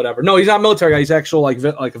 Yeah, whatever. No, he's not military guy. He's actual like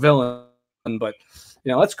a villain. But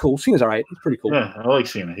that's cool. Cena's all right. He's pretty cool. Yeah, I like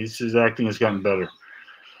Cena. His acting has gotten better.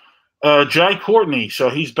 Jai Courtney, so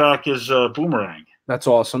he's back as Boomerang. That's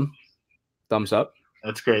awesome. Thumbs up.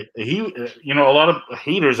 That's great. He, a lot of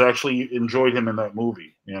haters actually enjoyed him in that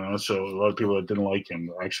movie. So a lot of people that didn't like him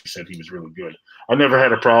actually said he was really good. I never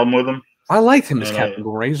had a problem with him. I liked him as Captain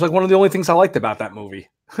Boomerang. He's like one of the only things I liked about that movie.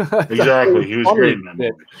 Exactly, he was great in that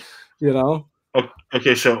movie.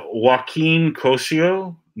 Okay, so Joaquin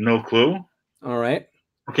Cosio, no clue. All right.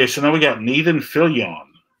 Okay, so now we got Nathan Fillion.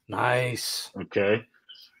 Nice. Okay.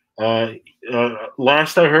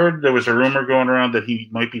 Last I heard, there was a rumor going around that he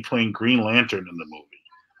might be playing Green Lantern in the movie,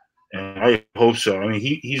 and I hope so. I mean,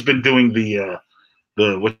 he's been doing the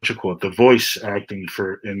the voice acting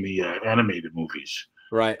in the animated movies,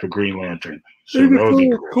 right, for Green Lantern. So that would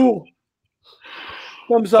be cool.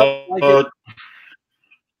 Thumbs up.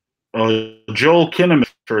 Joel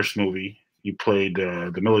Kinnaman's first movie, he played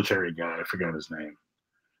the military guy. I forgot his name.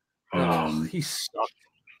 He sucked.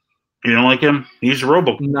 You don't like him? He's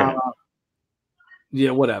RoboCop. Nah.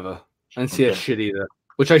 Yeah, whatever. I didn't see that shit either.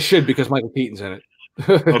 Which I should, because Michael Keaton's in it.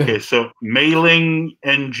 Okay, so Mailing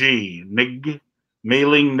Nig.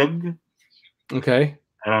 Okay.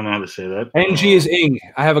 I don't know how to say that. NG is Ing.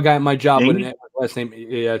 I have a guy at my job with an last name,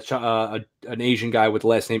 an Asian guy with the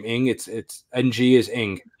last name Ing. It's NG is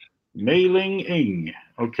Ing. Mailing Ing.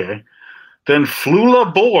 Okay. Then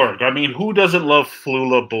Flula Borg. I mean, who doesn't love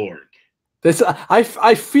Flula Borg?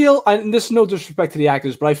 I feel, and this is no disrespect to the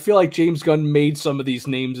actors, but I feel like James Gunn made some of these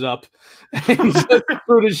names up. He just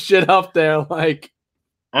threw this shit up there, like.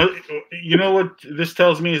 You know what this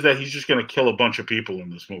tells me is that he's just going to kill a bunch of people in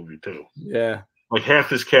this movie too. Yeah, like half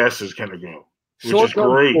his cast is going to go, which is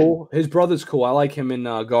great. Cool. His brother's cool. I like him in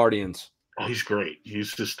Guardians. Oh, he's great.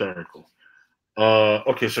 He's hysterical.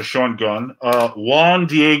 Okay, so Sean Gunn, Juan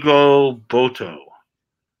Diego Boto.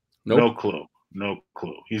 Nope. No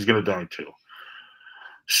clue. He's going to die too.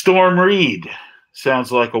 Storm Reed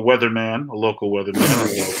sounds like a weatherman, a local weatherman. I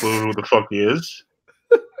don't know who the fuck he is,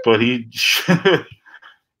 but he.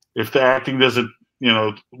 If the acting doesn't,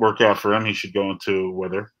 work out for him, he should go into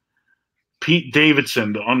weather. Pete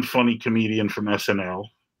Davidson, the unfunny comedian from SNL.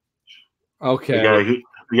 Okay. The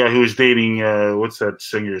guy who was dating, what's that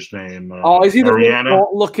singer's name? Is he the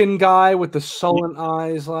looking guy with the sullen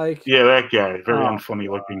eyes? Like, yeah, that guy, very unfunny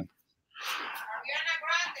looking.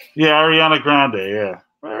 Ariana Grande. Yeah,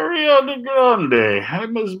 Ariana Grande. I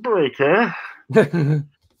must break her.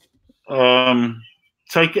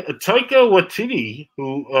 Taika Waititi,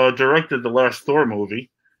 who directed the last Thor movie,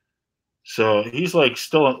 so he's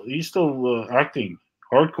still acting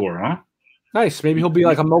hardcore, huh? Nice. Maybe he'll be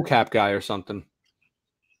like a mocap guy or something.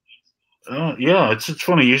 Yeah, it's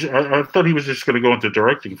funny. I thought he was just going to go into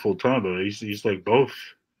directing full time, but he's like both.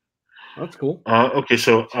 That's cool. Okay,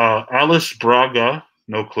 so Alice Braga,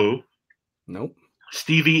 no clue. Nope.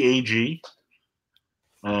 Stevie A.G.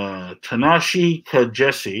 Tanashi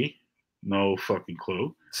Kajesi. No fucking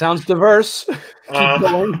clue. Sounds diverse. Keep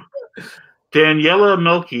going. Daniela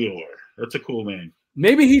Melchior. That's a cool name.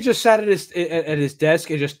 Maybe he just sat at his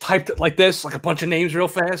desk and just typed it like this, like a bunch of names real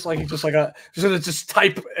fast. Like he's just just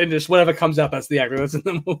type and just whatever comes up. That's the actor that's in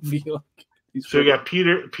the movie. So we got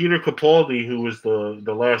Peter Capaldi, who was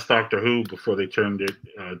the last Doctor Who before they turned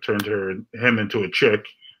him into a chick.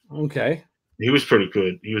 Okay. He was pretty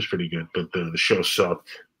good. But the show sucked.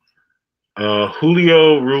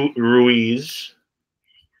 Julio Ruiz,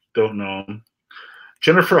 don't know him.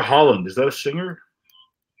 Jennifer Holland, is that a singer?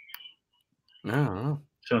 I don't know.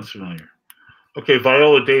 Sounds familiar. Okay,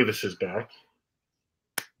 Viola Davis is back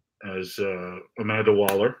as Amanda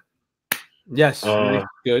Waller. Yes,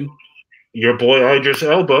 good. Your boy Idris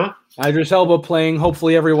Elba. Idris Elba playing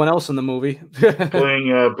hopefully everyone else in the movie.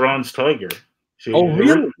 Playing Bronze Tiger. See,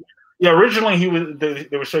 really? Yeah, originally they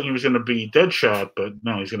were saying he was going to be Deadshot, but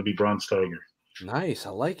no, he's going to be Bronze Tiger. Nice, I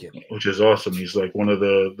like it. Which is awesome. He's like one of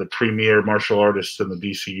the premier martial artists in the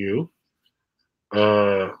DCU.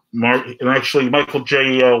 And actually, Michael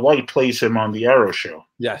J. White plays him on the Arrow show.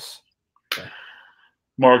 Yes. Okay.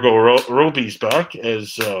 Margot Robbie's back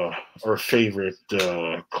as our favorite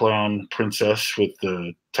clown princess with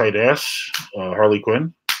the tight ass, Harley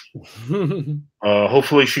Quinn.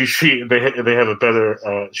 Hopefully they have a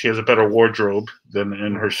better she has a better wardrobe than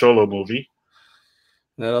in her solo movie.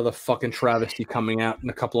 That other fucking travesty coming out in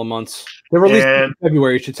a couple of months. They're released in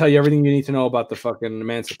February. It should tell you everything you need to know about the fucking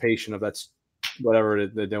emancipation of that's whatever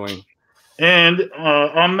they're doing. And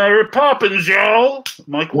on Mary Poppins, y'all,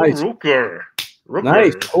 Michael Rooker.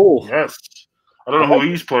 Nice, cool. Yes, I don't know who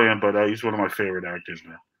he's playing, but he's one of my favorite actors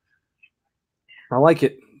now. I like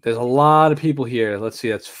it. There's a lot of people here. Let's see.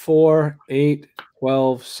 That's 4, 8,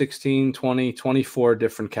 12, 16, 20, 24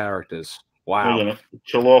 different characters. Wow. They're going to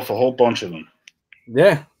kill off a whole bunch of them.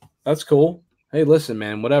 Yeah. That's cool. Hey, listen,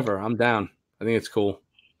 man, whatever. I'm down. I think it's cool.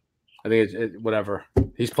 I think whatever.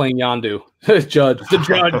 He's playing Yondu. Judge.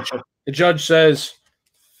 The judge says,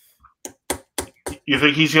 You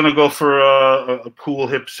think he's gonna go for a cool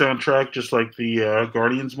hip soundtrack, just like the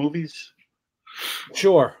Guardians movies?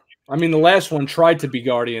 sure. I mean, the last one tried to be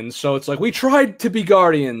Guardians, so it's like we tried to be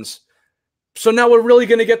Guardians. So now we're really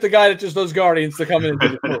gonna get the guy that just does Guardians to come in and do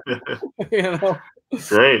the movie. You know?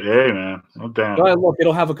 Great, hey man, I'm down. But look,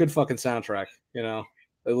 it'll have a good fucking soundtrack. You know,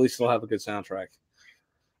 at least it'll have a good soundtrack.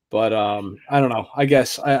 But I don't know. I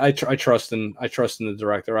guess I trust in the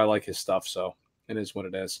director. I like his stuff, so it is what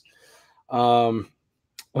it is. Chocolate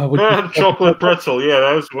pretzel, yeah,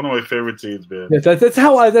 that was one of my favorite scenes, man. That's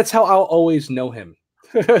how I'll always know him.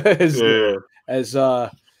 as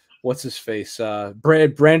what's his face?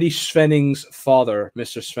 Brandy Svenning's father,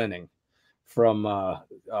 Mr. Svenning from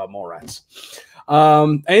Mallrats.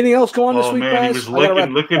 Anything else going on this week, man, guys? he was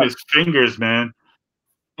licking his fingers, man.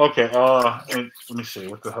 Okay, let me see.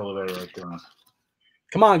 What the hell did I write down?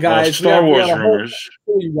 Come on, guys. Star Wars rumors.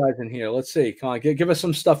 You guys in here. Let's see. Come on, give us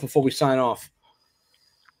some stuff before we sign off.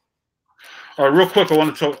 All right, real quick, I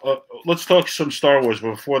want to talk. Let's talk some Star Wars.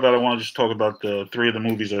 But before that, I want to just talk about the 3 of the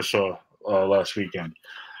movies I saw last weekend.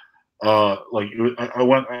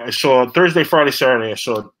 I saw Thursday, Friday, Saturday. I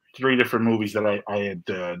saw 3 different movies that I had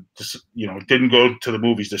didn't go to the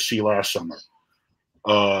movies to see last summer.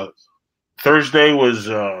 Thursday was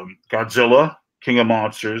Godzilla, King of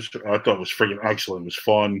Monsters. I thought it was freaking excellent. It was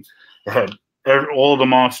fun. It had all the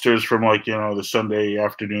monsters from the Sunday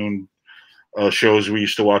afternoon shows we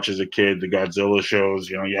used to watch as a kid, the Godzilla shows.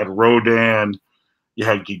 You had Rodan, you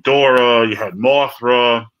had Ghidorah, you had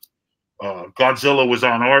Mothra. Godzilla was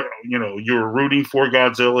on art. You were rooting for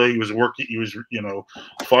Godzilla. He was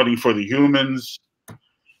fighting for the humans.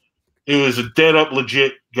 It was a dead up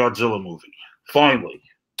legit Godzilla movie. Finally,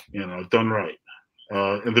 done right.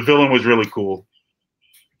 And the villain was really cool.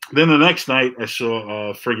 Then the next night I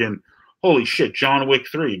saw holy shit, John Wick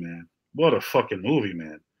 3, man. What a fucking movie,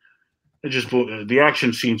 man. It just the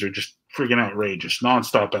action scenes are just freaking outrageous.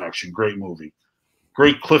 Nonstop action. Great movie.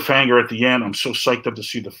 Great cliffhanger at the end. I'm so psyched up to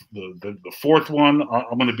see the 4th one.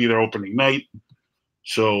 I'm going to be there opening night.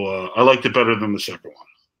 So I liked it better than the second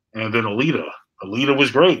one. And then Alita. Alita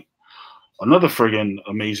was great. Another friggin'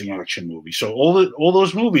 amazing action movie. So all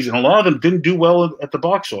those movies, and a lot of them didn't do well at the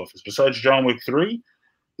box office. Besides John Wick 3,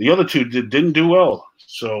 the other 2 didn't do well.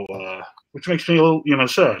 So, which makes me a little,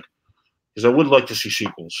 sad. Because I would like to see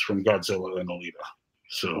sequels from Godzilla and Alita.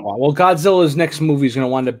 So, well, Godzilla's next movie is going to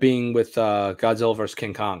wind up being with Godzilla vs.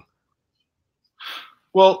 King Kong.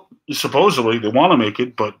 Well, supposedly they want to make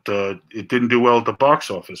it, but it didn't do well at the box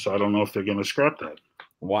office. So I don't know if they're going to scrap that.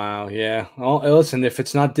 Wow, yeah. Well, listen, if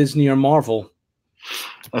it's not Disney or Marvel,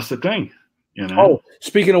 that's the thing. Oh,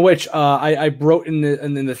 speaking of which, I wrote in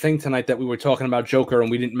the thing tonight that we were talking about Joker and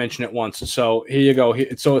we didn't mention it once. So here you go.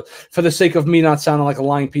 So for the sake of me not sounding like a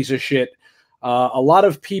lying piece of shit, a lot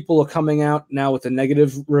of people are coming out now with the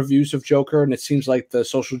negative reviews of Joker, and it seems like the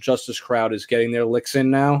social justice crowd is getting their licks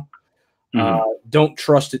in now. Don't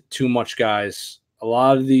trust it too much, guys. A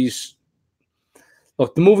lot of these,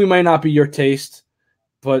 look, the movie might not be your taste,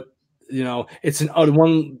 but it's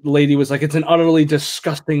one lady was like, it's an utterly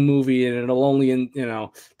disgusting movie, and it'll only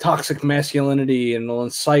toxic masculinity, and it'll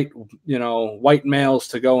incite white males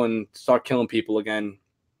to go and start killing people again.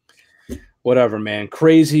 Whatever, man.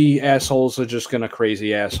 Crazy assholes are just gonna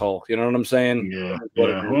crazy asshole. You know what I'm saying? Yeah.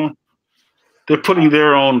 Well, they're putting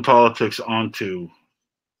their own politics onto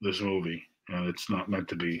this movie, and it's not meant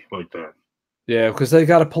to be like that. Yeah, because they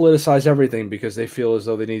got to politicize everything because they feel as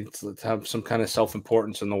though they need to have some kind of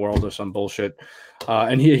self-importance in the world or some bullshit.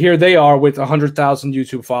 And here they are with 100,000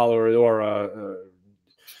 YouTube followers or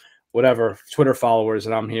whatever Twitter followers,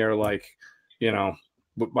 and I'm here like,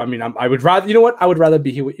 I mean, I would rather, you know what? I would rather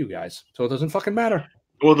be here with you guys, so it doesn't fucking matter.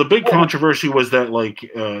 Well, the big controversy was that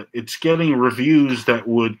it's getting reviews that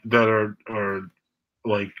are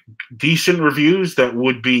like decent reviews that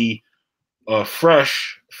would be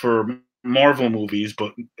fresh for Marvel movies,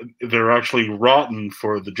 but they're actually rotten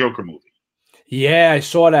for the Joker movie. Yeah, I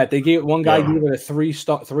saw that. They gave one guy gave it a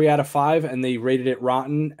 3 out of 5, and they rated it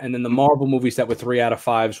rotten. And then the Marvel movies that were 3 out of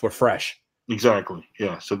 5s were fresh. Exactly.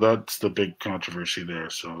 Yeah. So that's the big controversy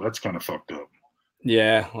there. So that's kind of fucked up.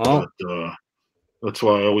 Yeah. Well, but, that's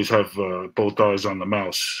why I always have both eyes on the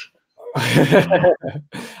mouse. I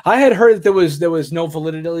had heard that there was no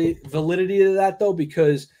validity to that though,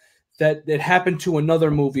 because that it happened to another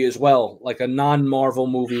movie as well, like a non-Marvel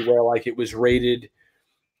movie where like it was rated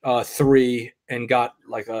 3 and got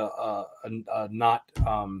like a not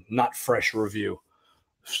fresh review.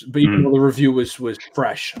 but even though the review was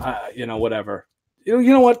fresh, you know, whatever. You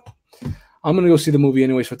know what? I'm gonna go see the movie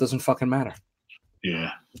anyway, so it doesn't fucking matter.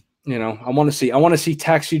 Yeah. You know, I want to see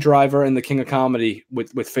Taxi Driver and The King of Comedy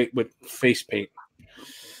with face paint.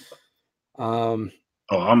 Oh,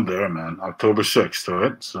 I'm there, man. October 6th,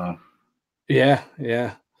 right? So yeah.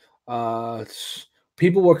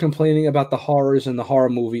 People were complaining about the horrors in the horror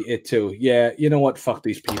movie It Too. Yeah, you know what? Fuck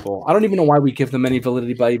these people. I don't even know why we give them any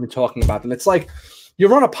validity by even talking about them. It's like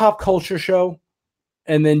you're on a pop culture show,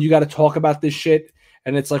 and then you got to talk about this shit,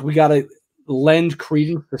 and it's like we got to lend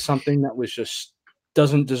credence to something that was just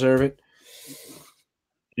doesn't deserve it.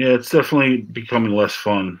 Yeah, it's definitely becoming less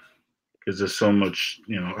fun because there's so much,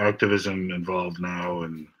 activism involved now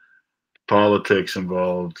and politics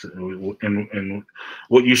involved in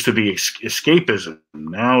what used to be escapism.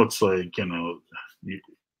 Now it's like, you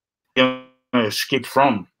escape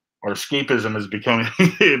from, or escapism is becoming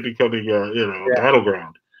a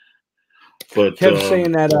battleground. But Kev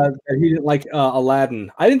saying that he didn't like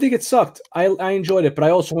Aladdin. I didn't think it sucked. I enjoyed it, but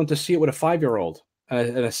I also went to see it with a 5-year-old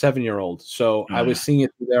and a 7-year-old. So I was seeing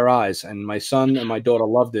it through their eyes, and my son and my daughter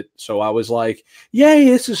loved it. So I was like, "Yay,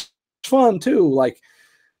 this is fun too!" Like,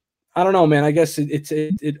 I don't know, man. I guess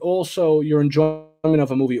it also, your enjoyment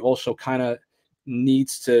of a movie also kind of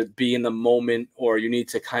needs to be in the moment, or you need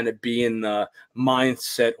to kind of be in the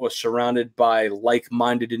mindset or surrounded by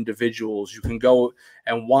like-minded individuals. You can go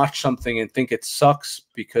and watch something and think it sucks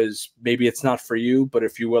because maybe it's not for you, but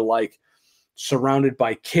if you were like surrounded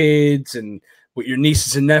by kids and with your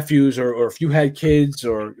nieces and nephews, or if you had kids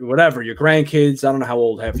or whatever, your grandkids, I don't know how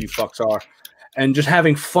old half you fucks are, and just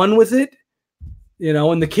having fun with it,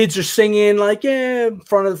 and the kids are singing like, yeah, in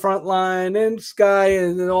front of the front line and sky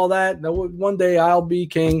and all that. One day I'll be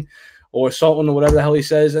king, or Sultan, or whatever the hell he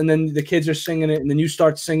says. And then the kids are singing it, and then you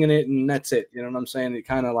start singing it, and that's it. You know what I'm saying? It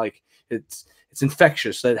kind of like it's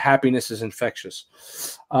infectious. That happiness is infectious.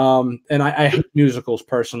 And I hate musicals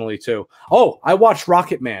personally too. Oh, I watched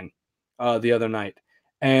Rocket Man the other night,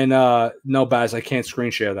 and no, Baz, I can't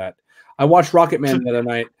screen share that. I watched Rocket Man the other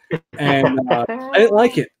night, and I didn't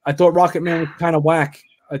like it. I thought Rocket Man was kind of whack.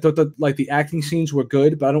 I thought that like the acting scenes were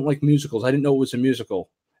good, but I don't like musicals. I didn't know it was a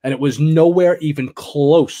musical, and it was nowhere even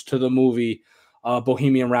close to the movie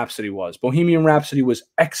Bohemian Rhapsody was. Bohemian Rhapsody was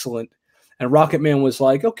excellent, and Rocket Man was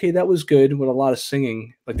like, okay, that was good with a lot of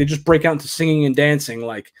singing. Like they just break out into singing and dancing,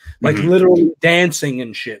 like literally dancing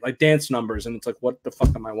and shit, like dance numbers, and it's like, what the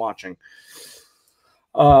fuck am I watching?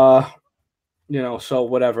 So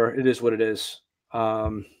whatever, it is what it is.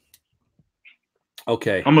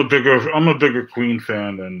 Okay. I'm a bigger Queen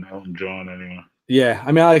fan than Elton John anyway. Yeah,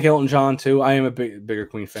 I mean, I like Elton John too. I am a bigger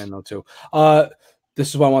Queen fan though too. This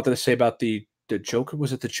is what I wanted to say about the Joker.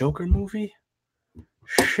 Was it the Joker movie?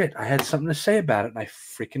 Shit, I had something to say about it and I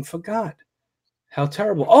freaking forgot. How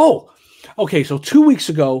terrible. Oh, okay. So 2 weeks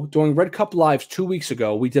ago, during Red Cup Lives 2 weeks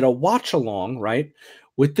ago, we did a watch along, right,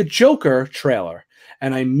 with the Joker trailer.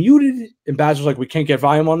 And I muted, and Baz was like, we can't get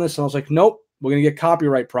volume on this. And I was like, nope, we're going to get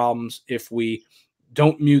copyright problems if we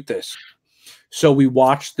don't mute this. So we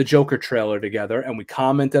watched the Joker trailer together and we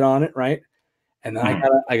commented on it, right? And then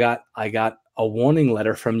I got a warning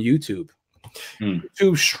letter from YouTube.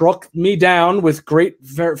 YouTube struck me down with great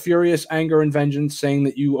furious anger and vengeance, saying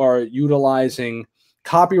that you are utilizing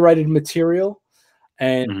copyrighted material,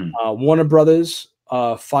 and Warner Brothers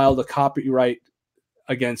filed a copyright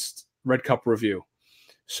against Red Cup Review.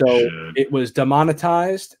 So it was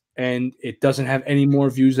demonetized, and it doesn't have any more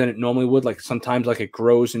views than it normally would. Like sometimes like it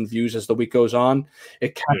grows in views as the week goes on.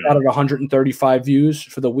 It capped out at 135 views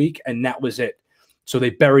for the week, and that was it. So they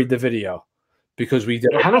buried the video because we did.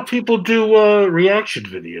 How do people do reaction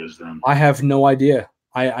videos then? I have no idea.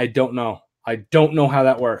 I don't know. I don't know how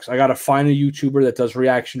that works. I got to find a YouTuber that does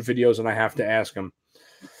reaction videos, and I have to ask him.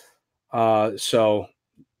 So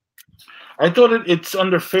I thought it's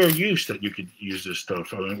under fair use that you could use this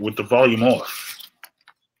stuff with the volume off.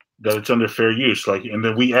 That it's under fair use, like, and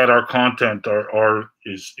then we add our content.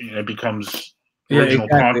 It becomes original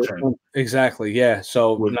content. Exactly. Yeah.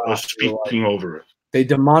 So with us speaking over it. They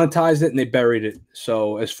demonetized it and they buried it.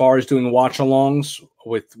 So as far as doing watch-alongs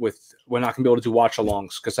with we're not gonna be able to do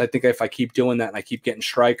watch-alongs because I think if I keep doing that and I keep getting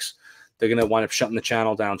strikes, they're gonna wind up shutting the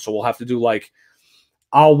channel down. So we'll have to do like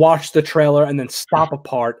I'll watch the trailer and then stop a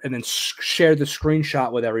part and then share the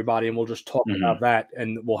screenshot with everybody, and we'll just talk about that,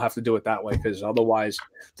 and we'll have to do it that way because otherwise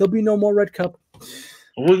there'll be no more Red Cup.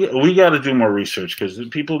 We got to do more research because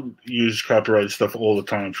people use copyrighted stuff all the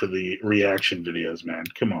time for the reaction videos, man.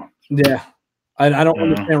 Come on. Yeah. I don't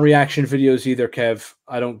understand reaction videos either, Kev.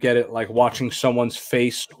 I don't get it. Like watching someone's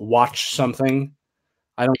face watch something.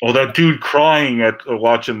 I don't. Oh, that dude crying at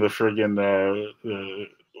watching the friggin'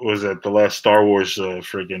 was that the last Star Wars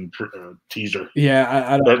friggin' teaser? Yeah,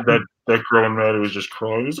 I don't. That grown man who was just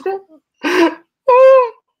crying. He's like,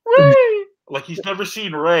 oh, Ray! Like he's never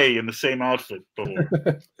seen Ray in the same outfit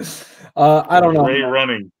before. I don't know. Ray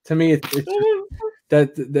running. To me, it's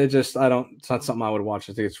that they're just. I don't. It's not something I would watch.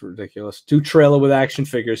 I think it's ridiculous. Do trailer with action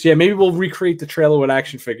figures. Yeah, maybe we'll recreate the trailer with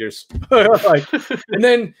action figures. Like, and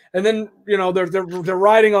then you know they're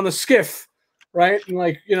riding on the skiff, right? And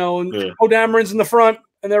like you know, and Poe Dameron's in the front,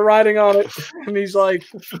 and they're riding on it, and he's like,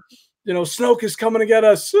 you know, Snoke is coming to get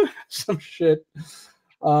us. Some shit.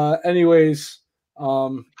 Anyways,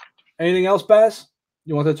 anything else, Baz?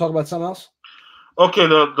 You want to talk about something else? Okay,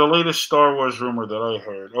 the latest Star Wars rumor that I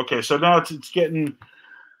heard. Okay, so now it's getting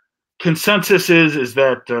consensus is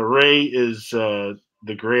that Rey is the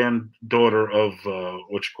granddaughter of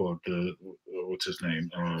what you call it, what's his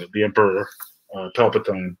name, the Emperor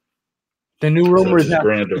Palpatine. The new rumor is that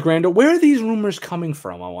the granddaughter. Where are these rumors coming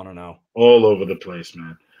from? I want to know. All over the place,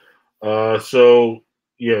 man. So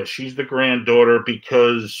yeah, she's the granddaughter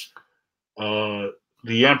because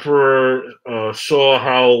the Emperor saw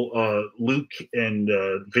how Luke and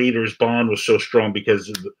Vader's bond was so strong because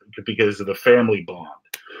of the family bond.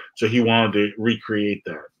 So he wanted to recreate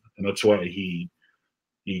that, and that's why he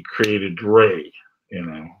created Rey. You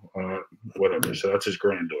know, whatever. So that's his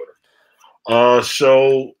granddaughter.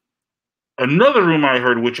 So another rumor I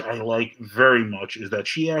heard, which I like very much, is that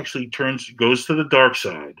she actually goes to the dark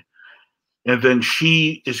side, and then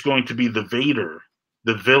she is going to be the Vader.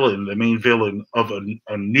 The villain, the main villain of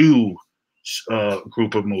a new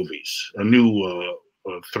group of movies, a new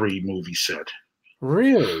 3-movie set.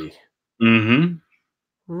 Really? Mm-hmm.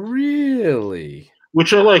 Really?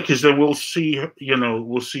 Which I like, because then we'll see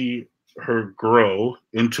her grow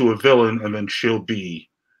into a villain, and then she'll be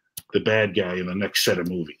the bad guy in the next set of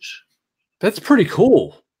movies. That's pretty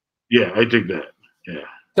cool. Yeah, I dig that. Yeah.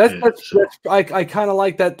 That's I kind of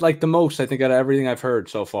like that the most, I think, out of everything I've heard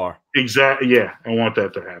so far. Exactly. Yeah, I want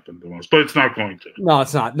that to happen the most, but it's not going to. No,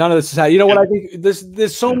 it's not. None of this is how. You know what I think?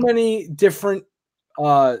 There's so many different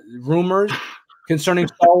rumors concerning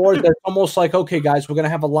Star Wars that it's almost like, okay, guys, we're gonna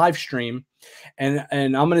have a live stream, and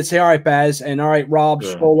I'm gonna say, all right, Baz, and all right, Rob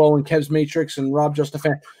Solo and Kev's Matrix and Rob Just a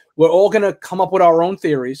Fan. We're all gonna come up with our own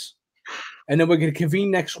theories, and then we're gonna convene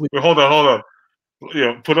next week. Wait, hold on.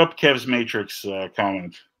 Yeah, put up Kev's Matrix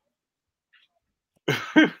comment.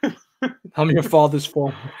 I'm your father's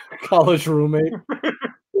former college roommate.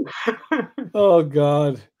 Oh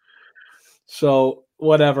God. So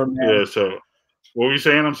whatever, man. Yeah. So what were you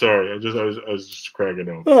saying? I'm sorry. I was just cracking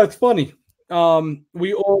up. Oh, it's funny.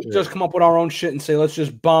 We all just come up with our own shit and say, let's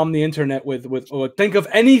just bomb the internet with or think of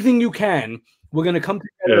anything you can. We're gonna come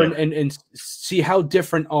together and see how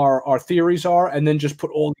different our theories are, and then just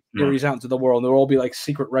put all the theories out into the world. And they'll all be like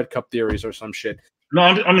secret Red Cup theories or some shit. No,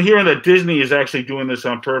 I'm hearing that Disney is actually doing this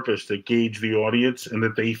on purpose to gauge the audience, and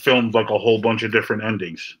that they filmed like a whole bunch of different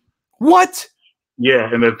endings. What? Yeah,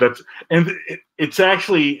 and it's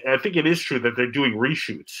actually, I think it is true that they're doing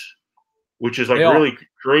reshoots, which is like really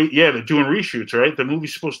great. Yeah, they're doing reshoots, right? The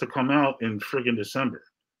movie's supposed to come out in friggin' December.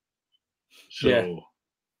 So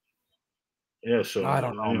yeah, so I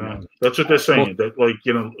don't know, man. That's what they're saying. That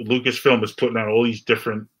Lucasfilm is putting out all these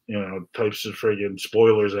different types of friggin'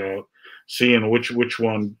 spoilers out, seeing which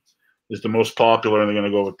one is the most popular, and they're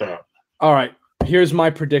gonna go with that. All right, here's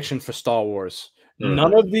my prediction for Star Wars.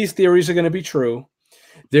 None of these theories are going to be true.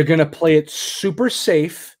 They're going to play it super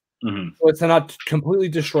safe, so it's not completely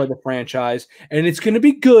destroy the franchise, and it's going to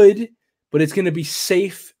be good, but it's going to be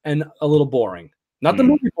safe and a little boring. Not the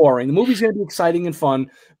movie boring. The movie's going to be exciting and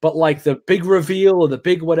fun, but like the big reveal or the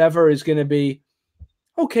big whatever is going to be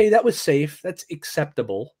okay. That was safe. That's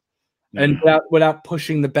acceptable, and without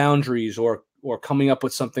pushing the boundaries or coming up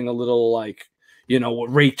with something a little like,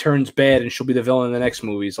 Rey turns bad and she'll be the villain in the next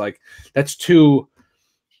movies. Like that's too,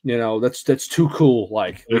 that's too cool.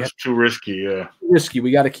 Like it's too risky. Yeah, risky.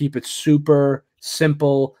 We got to keep it super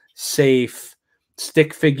simple, safe.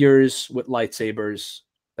 Stick figures with lightsabers.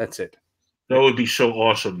 That's it. That would be so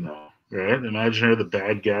awesome, though, right? Imagine her the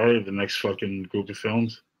bad guy of the next fucking group of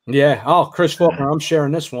films. Yeah. Oh, Chris Faulkner, I'm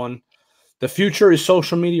sharing this one. The future is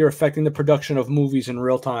social media affecting the production of movies in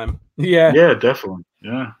real time. Yeah. Yeah, definitely.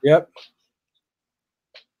 Yeah. Yep.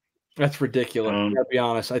 That's ridiculous. I gotta be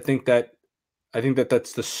honest. I think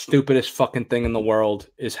that's the stupidest fucking thing in the world,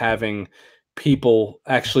 is having people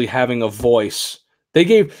actually having a voice.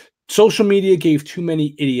 Social media gave too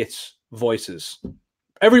many idiots voices.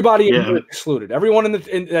 Everybody excluded. Everyone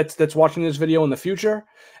that's watching this video in the future,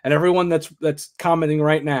 and everyone that's commenting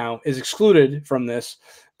right now is excluded from this.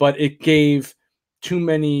 But it gave too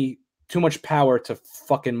much power to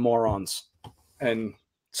fucking morons. And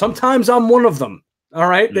sometimes I'm one of them. All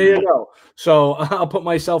right, there you go. So I'll put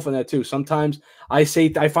myself in that too. Sometimes I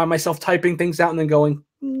find myself typing things out and then going,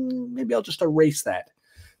 maybe I'll just erase that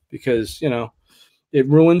because, you know, it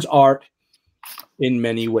ruins art in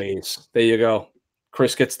many ways. There you go.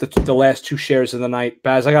 Chris gets the last 2 shares of the night.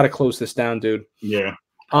 Baz, I got to close this down, dude. Yeah.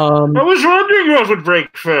 I was wondering what would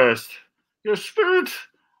break first, your spirit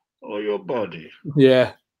or your body.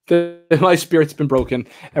 Yeah. My spirit's been broken.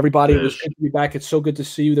 Everybody, it was good to be back. It's so good to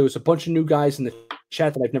see you. There was a bunch of new guys in the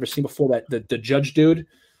chat that I've never seen before. That the judge dude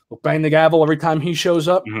will bang the gavel every time he shows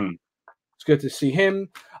up. It's good to see him.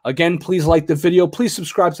 Again, please like the video. Please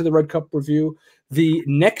subscribe to the Red Cup Review. The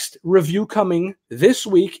next review coming this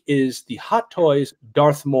week is the Hot Toys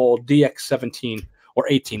Darth Maul DX17 or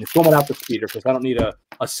 18. It's going without the speeder because I don't need a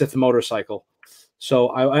Sith motorcycle.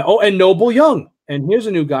 So and Noble Young. And here's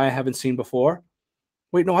a new guy I haven't seen before.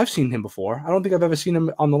 Wait, no, I've seen him before. I don't think I've ever seen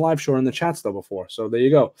him on the live show or in the chats, though, before. So there you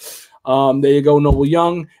go. There you go, Noble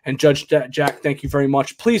Young. And Judge Jack, thank you very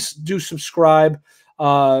much. Please do subscribe.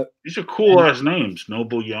 These are cool-ass names.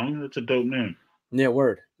 Noble Young. That's a dope name. Yeah,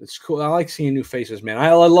 word. It's cool. I like seeing new faces, man.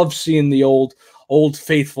 I love seeing the old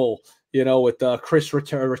faithful, you know, with Chris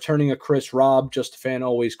returning a Chris, Rob, Just a Fan,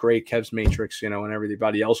 always great, Kev's Matrix, you know, and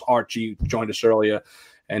everybody else. Archie joined us earlier.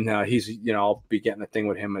 And he's, you know, I'll be getting a thing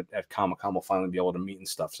with him at Comic-Con. We'll finally be able to meet and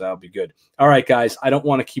stuff. So that'll be good. All right, guys. I don't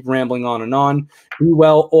want to keep rambling on and on. Be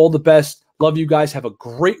well. All the best. Love you guys. Have a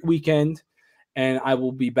great weekend. And I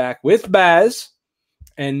will be back with Baz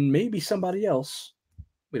and maybe somebody else.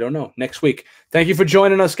 We don't know. Next week. Thank you for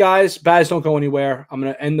joining us, guys. Baz, don't go anywhere. I'm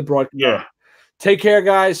going to end the broadcast. Yeah. Take care,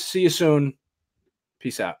 guys. See you soon.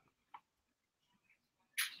 Peace out.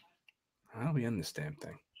 How do we end this damn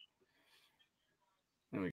thing?